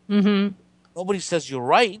something. Mm-hmm. Nobody says you're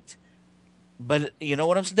right, but you know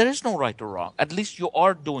what I'm saying? There is no right or wrong. At least you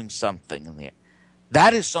are doing something in there.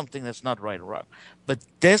 That is something that's not right or wrong. But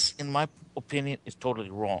this, in my opinion, is totally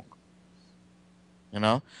wrong.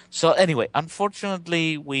 So anyway,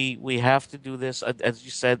 unfortunately, we have to do this. As you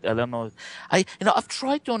said, I don't know. I've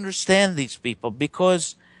tried to understand these people,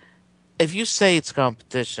 because if you say it's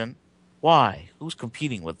competition, why? Who's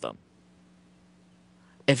competing with them?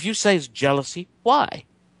 If you say it's jealousy, why?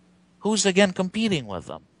 Who's again competing with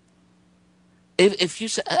them? If you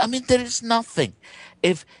say, I mean, there is nothing.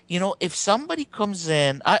 If somebody comes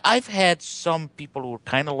in, I've had some people who were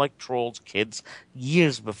kind of like trolls, kids,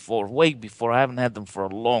 years before, way before. I haven't had them for a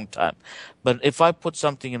long time. But if I put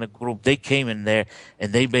something in a group, they came in there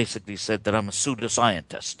and they basically said that I'm a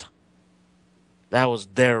pseudoscientist. That was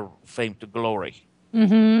their fame to glory.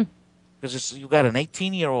 Mm-hmm. Because you got an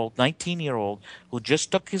 18-year-old, 19-year-old who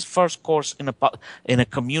just took his first course in a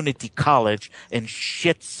community college in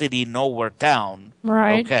shit city nowhere town.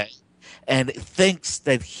 Right. Okay. And thinks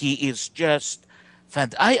that he is just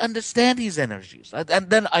I understand his energies.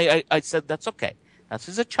 And then I said, that's okay. That's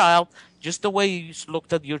as a child, just the way you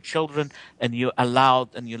looked at your children and you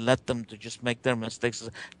allowed and you let them to just make their mistakes.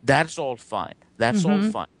 That's all fine. That's all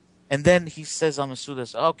fine. And then he says, I'm a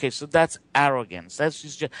pseudoscientist. Okay, so that's arrogance.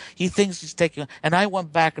 He thinks he's taking. And I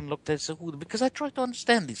went back and looked at it and said, because I try to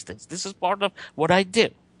understand these things. This is part of what I do.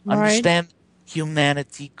 Right. Understand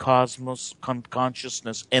humanity, cosmos,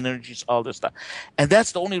 consciousness, energies, all this stuff. And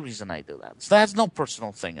that's the only reason I do that. So that's no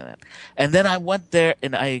personal thing in it. And then I went there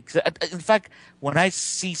and in fact, when I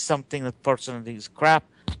see something that personally is crap,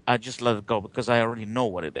 I just let it go, because I already know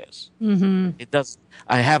what it is. Mm-hmm.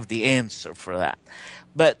 I have the answer for that.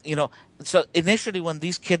 But, so initially when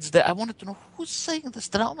these kids, I wanted to know, who's saying this,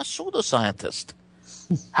 that I'm a pseudoscientist.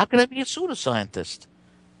 How can I be a pseudoscientist?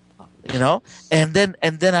 You know, and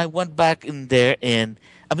then I went back in there, and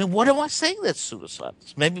I mean, what am I saying that's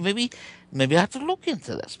pseudoscience? Maybe I have to look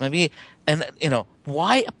into this. Maybe, and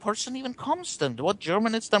why a person even comes to them, what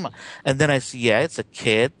German is them, and then I see, yeah, it's a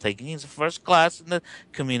kid taking his first class in the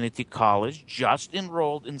community college, just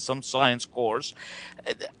enrolled in some science course,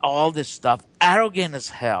 all this stuff, arrogant as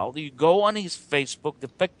hell. You go on his Facebook, the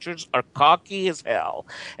pictures are cocky as hell,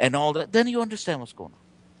 and all that. Then you understand what's going on.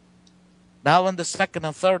 Now, when the second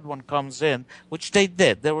and third one comes in, which they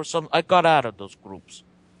did, there were some. I got out of those groups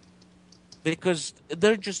because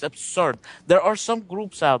they're just absurd. There are some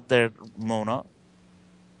groups out there, Mona.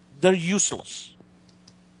 They're useless.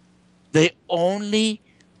 They only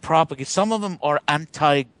propagate. Some of them are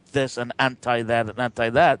anti this and anti that and anti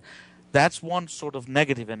that. That's one sort of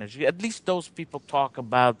negative energy. At least those people talk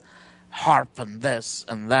about harp and this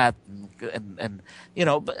and that, and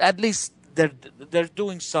but at least they're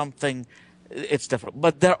doing something. It's different.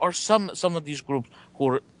 But there are some of these groups who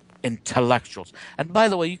are intellectuals. And by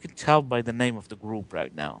the way, you can tell by the name of the group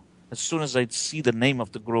right now. As soon as I see the name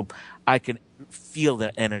of the group, I can feel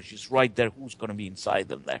their energies right there. Who's going to be inside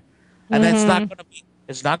them there? And it's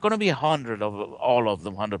not going to be 100 of all of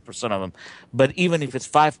them, 100% of them. But even if it's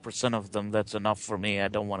 5% of them, that's enough for me. I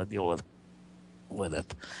don't want to deal with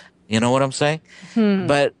it. You know what I'm saying?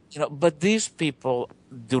 But these people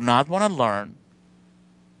do not want to learn.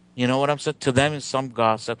 You know what I'm saying? To them is some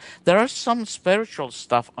gossip. There are some spiritual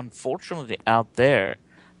stuff, unfortunately, out there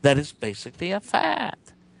that is basically a fad.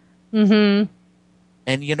 Mm-hmm.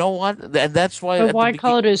 And you know what? And that's why But at the why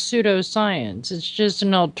call beginning, it a pseudoscience? It's just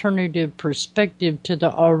an alternative perspective to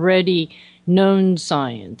the already known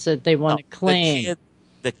science that they want no, to claim.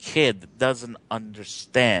 the kid doesn't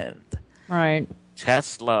understand Right.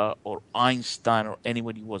 Tesla or Einstein or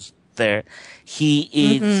anybody was there. He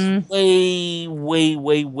is Mm-hmm. way, way,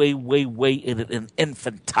 way, way, way, way in an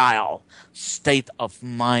infantile state of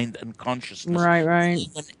mind and consciousness Right, to right.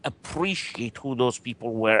 even appreciate who those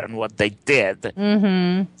people were and what they did.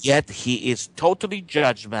 Mm-hmm. Yet he is totally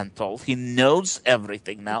judgmental. He knows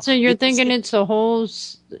everything now So you're because thinking he it's a whole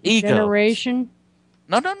egos. generation?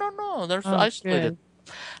 No, no, no, no. They're Oh, isolated.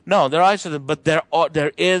 good. No, they're isolated, but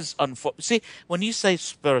there is see, when you say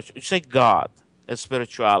spiritual, you say God,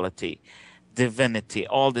 spirituality, divinity,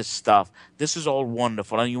 all this stuff. This is all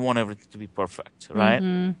wonderful, and you want everything to be perfect, right?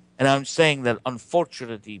 Mm-hmm. And I'm saying that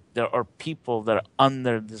unfortunately, there are people that are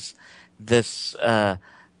under this false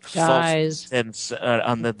Guys. pretense,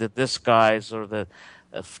 under the disguise or the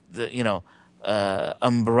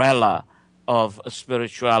umbrella of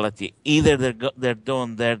spirituality. Either they're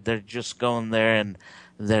doing they're just going there and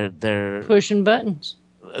they're Pushing buttons.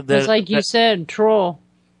 It's they're, like you they're said, troll.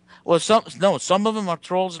 well, some of them are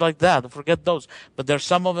trolls like that. Forget those. But there's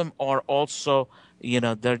some of them are also,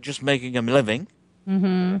 they're just making a living.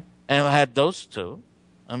 Mm-hmm. And I had those too.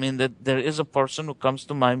 I mean, that there is a person who comes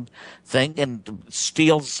to my thing and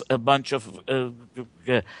steals a bunch of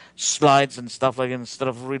slides and stuff like that instead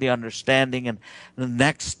of really understanding. And the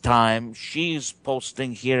next time she's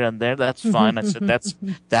posting here and there, that's fine. I said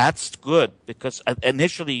that's good because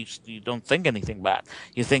initially you don't think anything bad.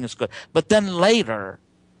 You think it's good, but then later,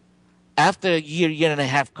 after a year and a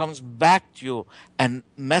half, comes back to you and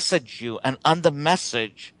message you, and on the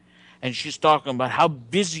message, and she's talking about how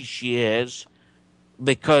busy she is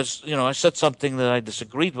because I said something that I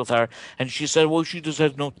disagreed with her, and she said, "Well, she just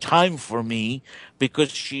has no time for me because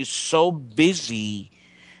she's so busy.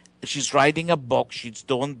 She's writing a book. She's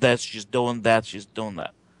doing this. She's doing that. She's doing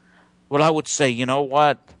that." Well, I would say, you know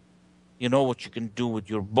what? You know what you can do with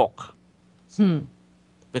your book Hmm.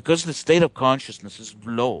 because the state of consciousness is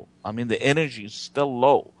low. I mean, the energy is still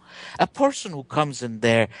low. A person who comes in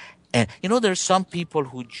there, and there's some people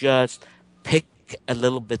who just pick a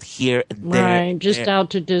little bit here and there Right. and Just there. out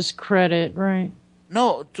to discredit. Right.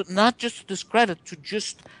 No, not just to discredit, to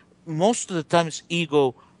just most of the time it's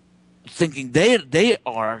ego thinking they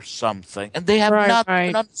are something, and they have Right. not even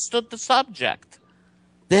Right. understood the subject.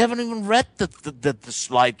 They haven't even read the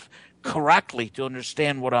slide correctly to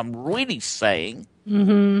understand what I'm really saying,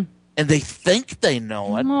 Mm-hmm. and they think they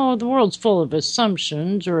know it. Oh, the world's full of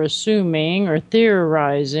assumptions or assuming or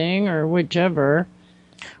theorizing or whichever.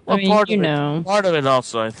 I Well, mean, you know. part of it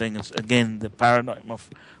also, I think, is again the paradigm of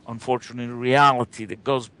unfortunate reality that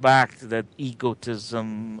goes back to that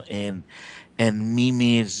egotism and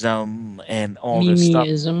memeism and all this stuff.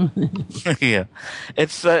 Mimiism. Yeah,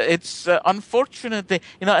 it's unfortunate that,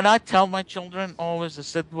 and I tell my children always. I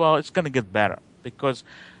said, well, it's going to get better because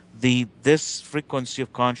this frequency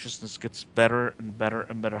of consciousness gets better and better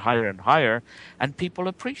and better, higher and higher, and people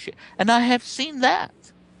appreciate. And I have seen that.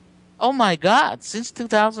 Oh my God, since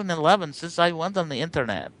 2011, since I went on the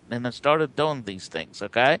internet and I started doing these things,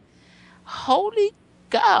 okay? Holy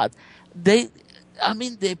God. They, I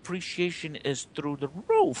mean, the appreciation is through the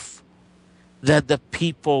roof that the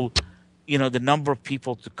people, the number of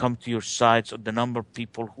people to come to your sites or the number of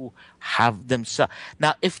people who have themselves.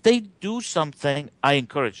 Now, if they do something, I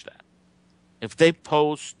encourage that. If they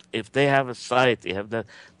post, if they have a site, they have that,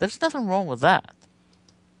 there's nothing wrong with that.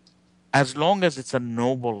 As long as it's a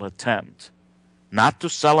noble attempt, not to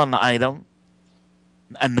sell an item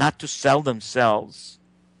and not to sell themselves.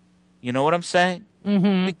 You know what I'm saying?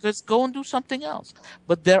 Mm-hmm. Because go and do something else.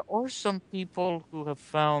 But there are some people who have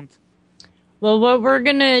found. Well, what we're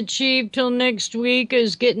going to achieve till next week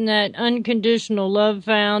is getting that unconditional love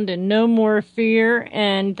found and no more fear.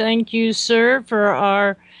 And thank you, sir, for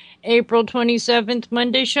our April 27th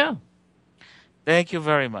Monday show. Thank you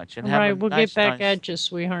very much, and All have right, a we'll get nice, back nice. at you,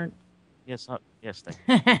 sweetheart. Yes, yes,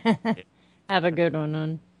 thank you. Have a good one,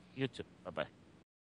 hon. You too. Bye bye.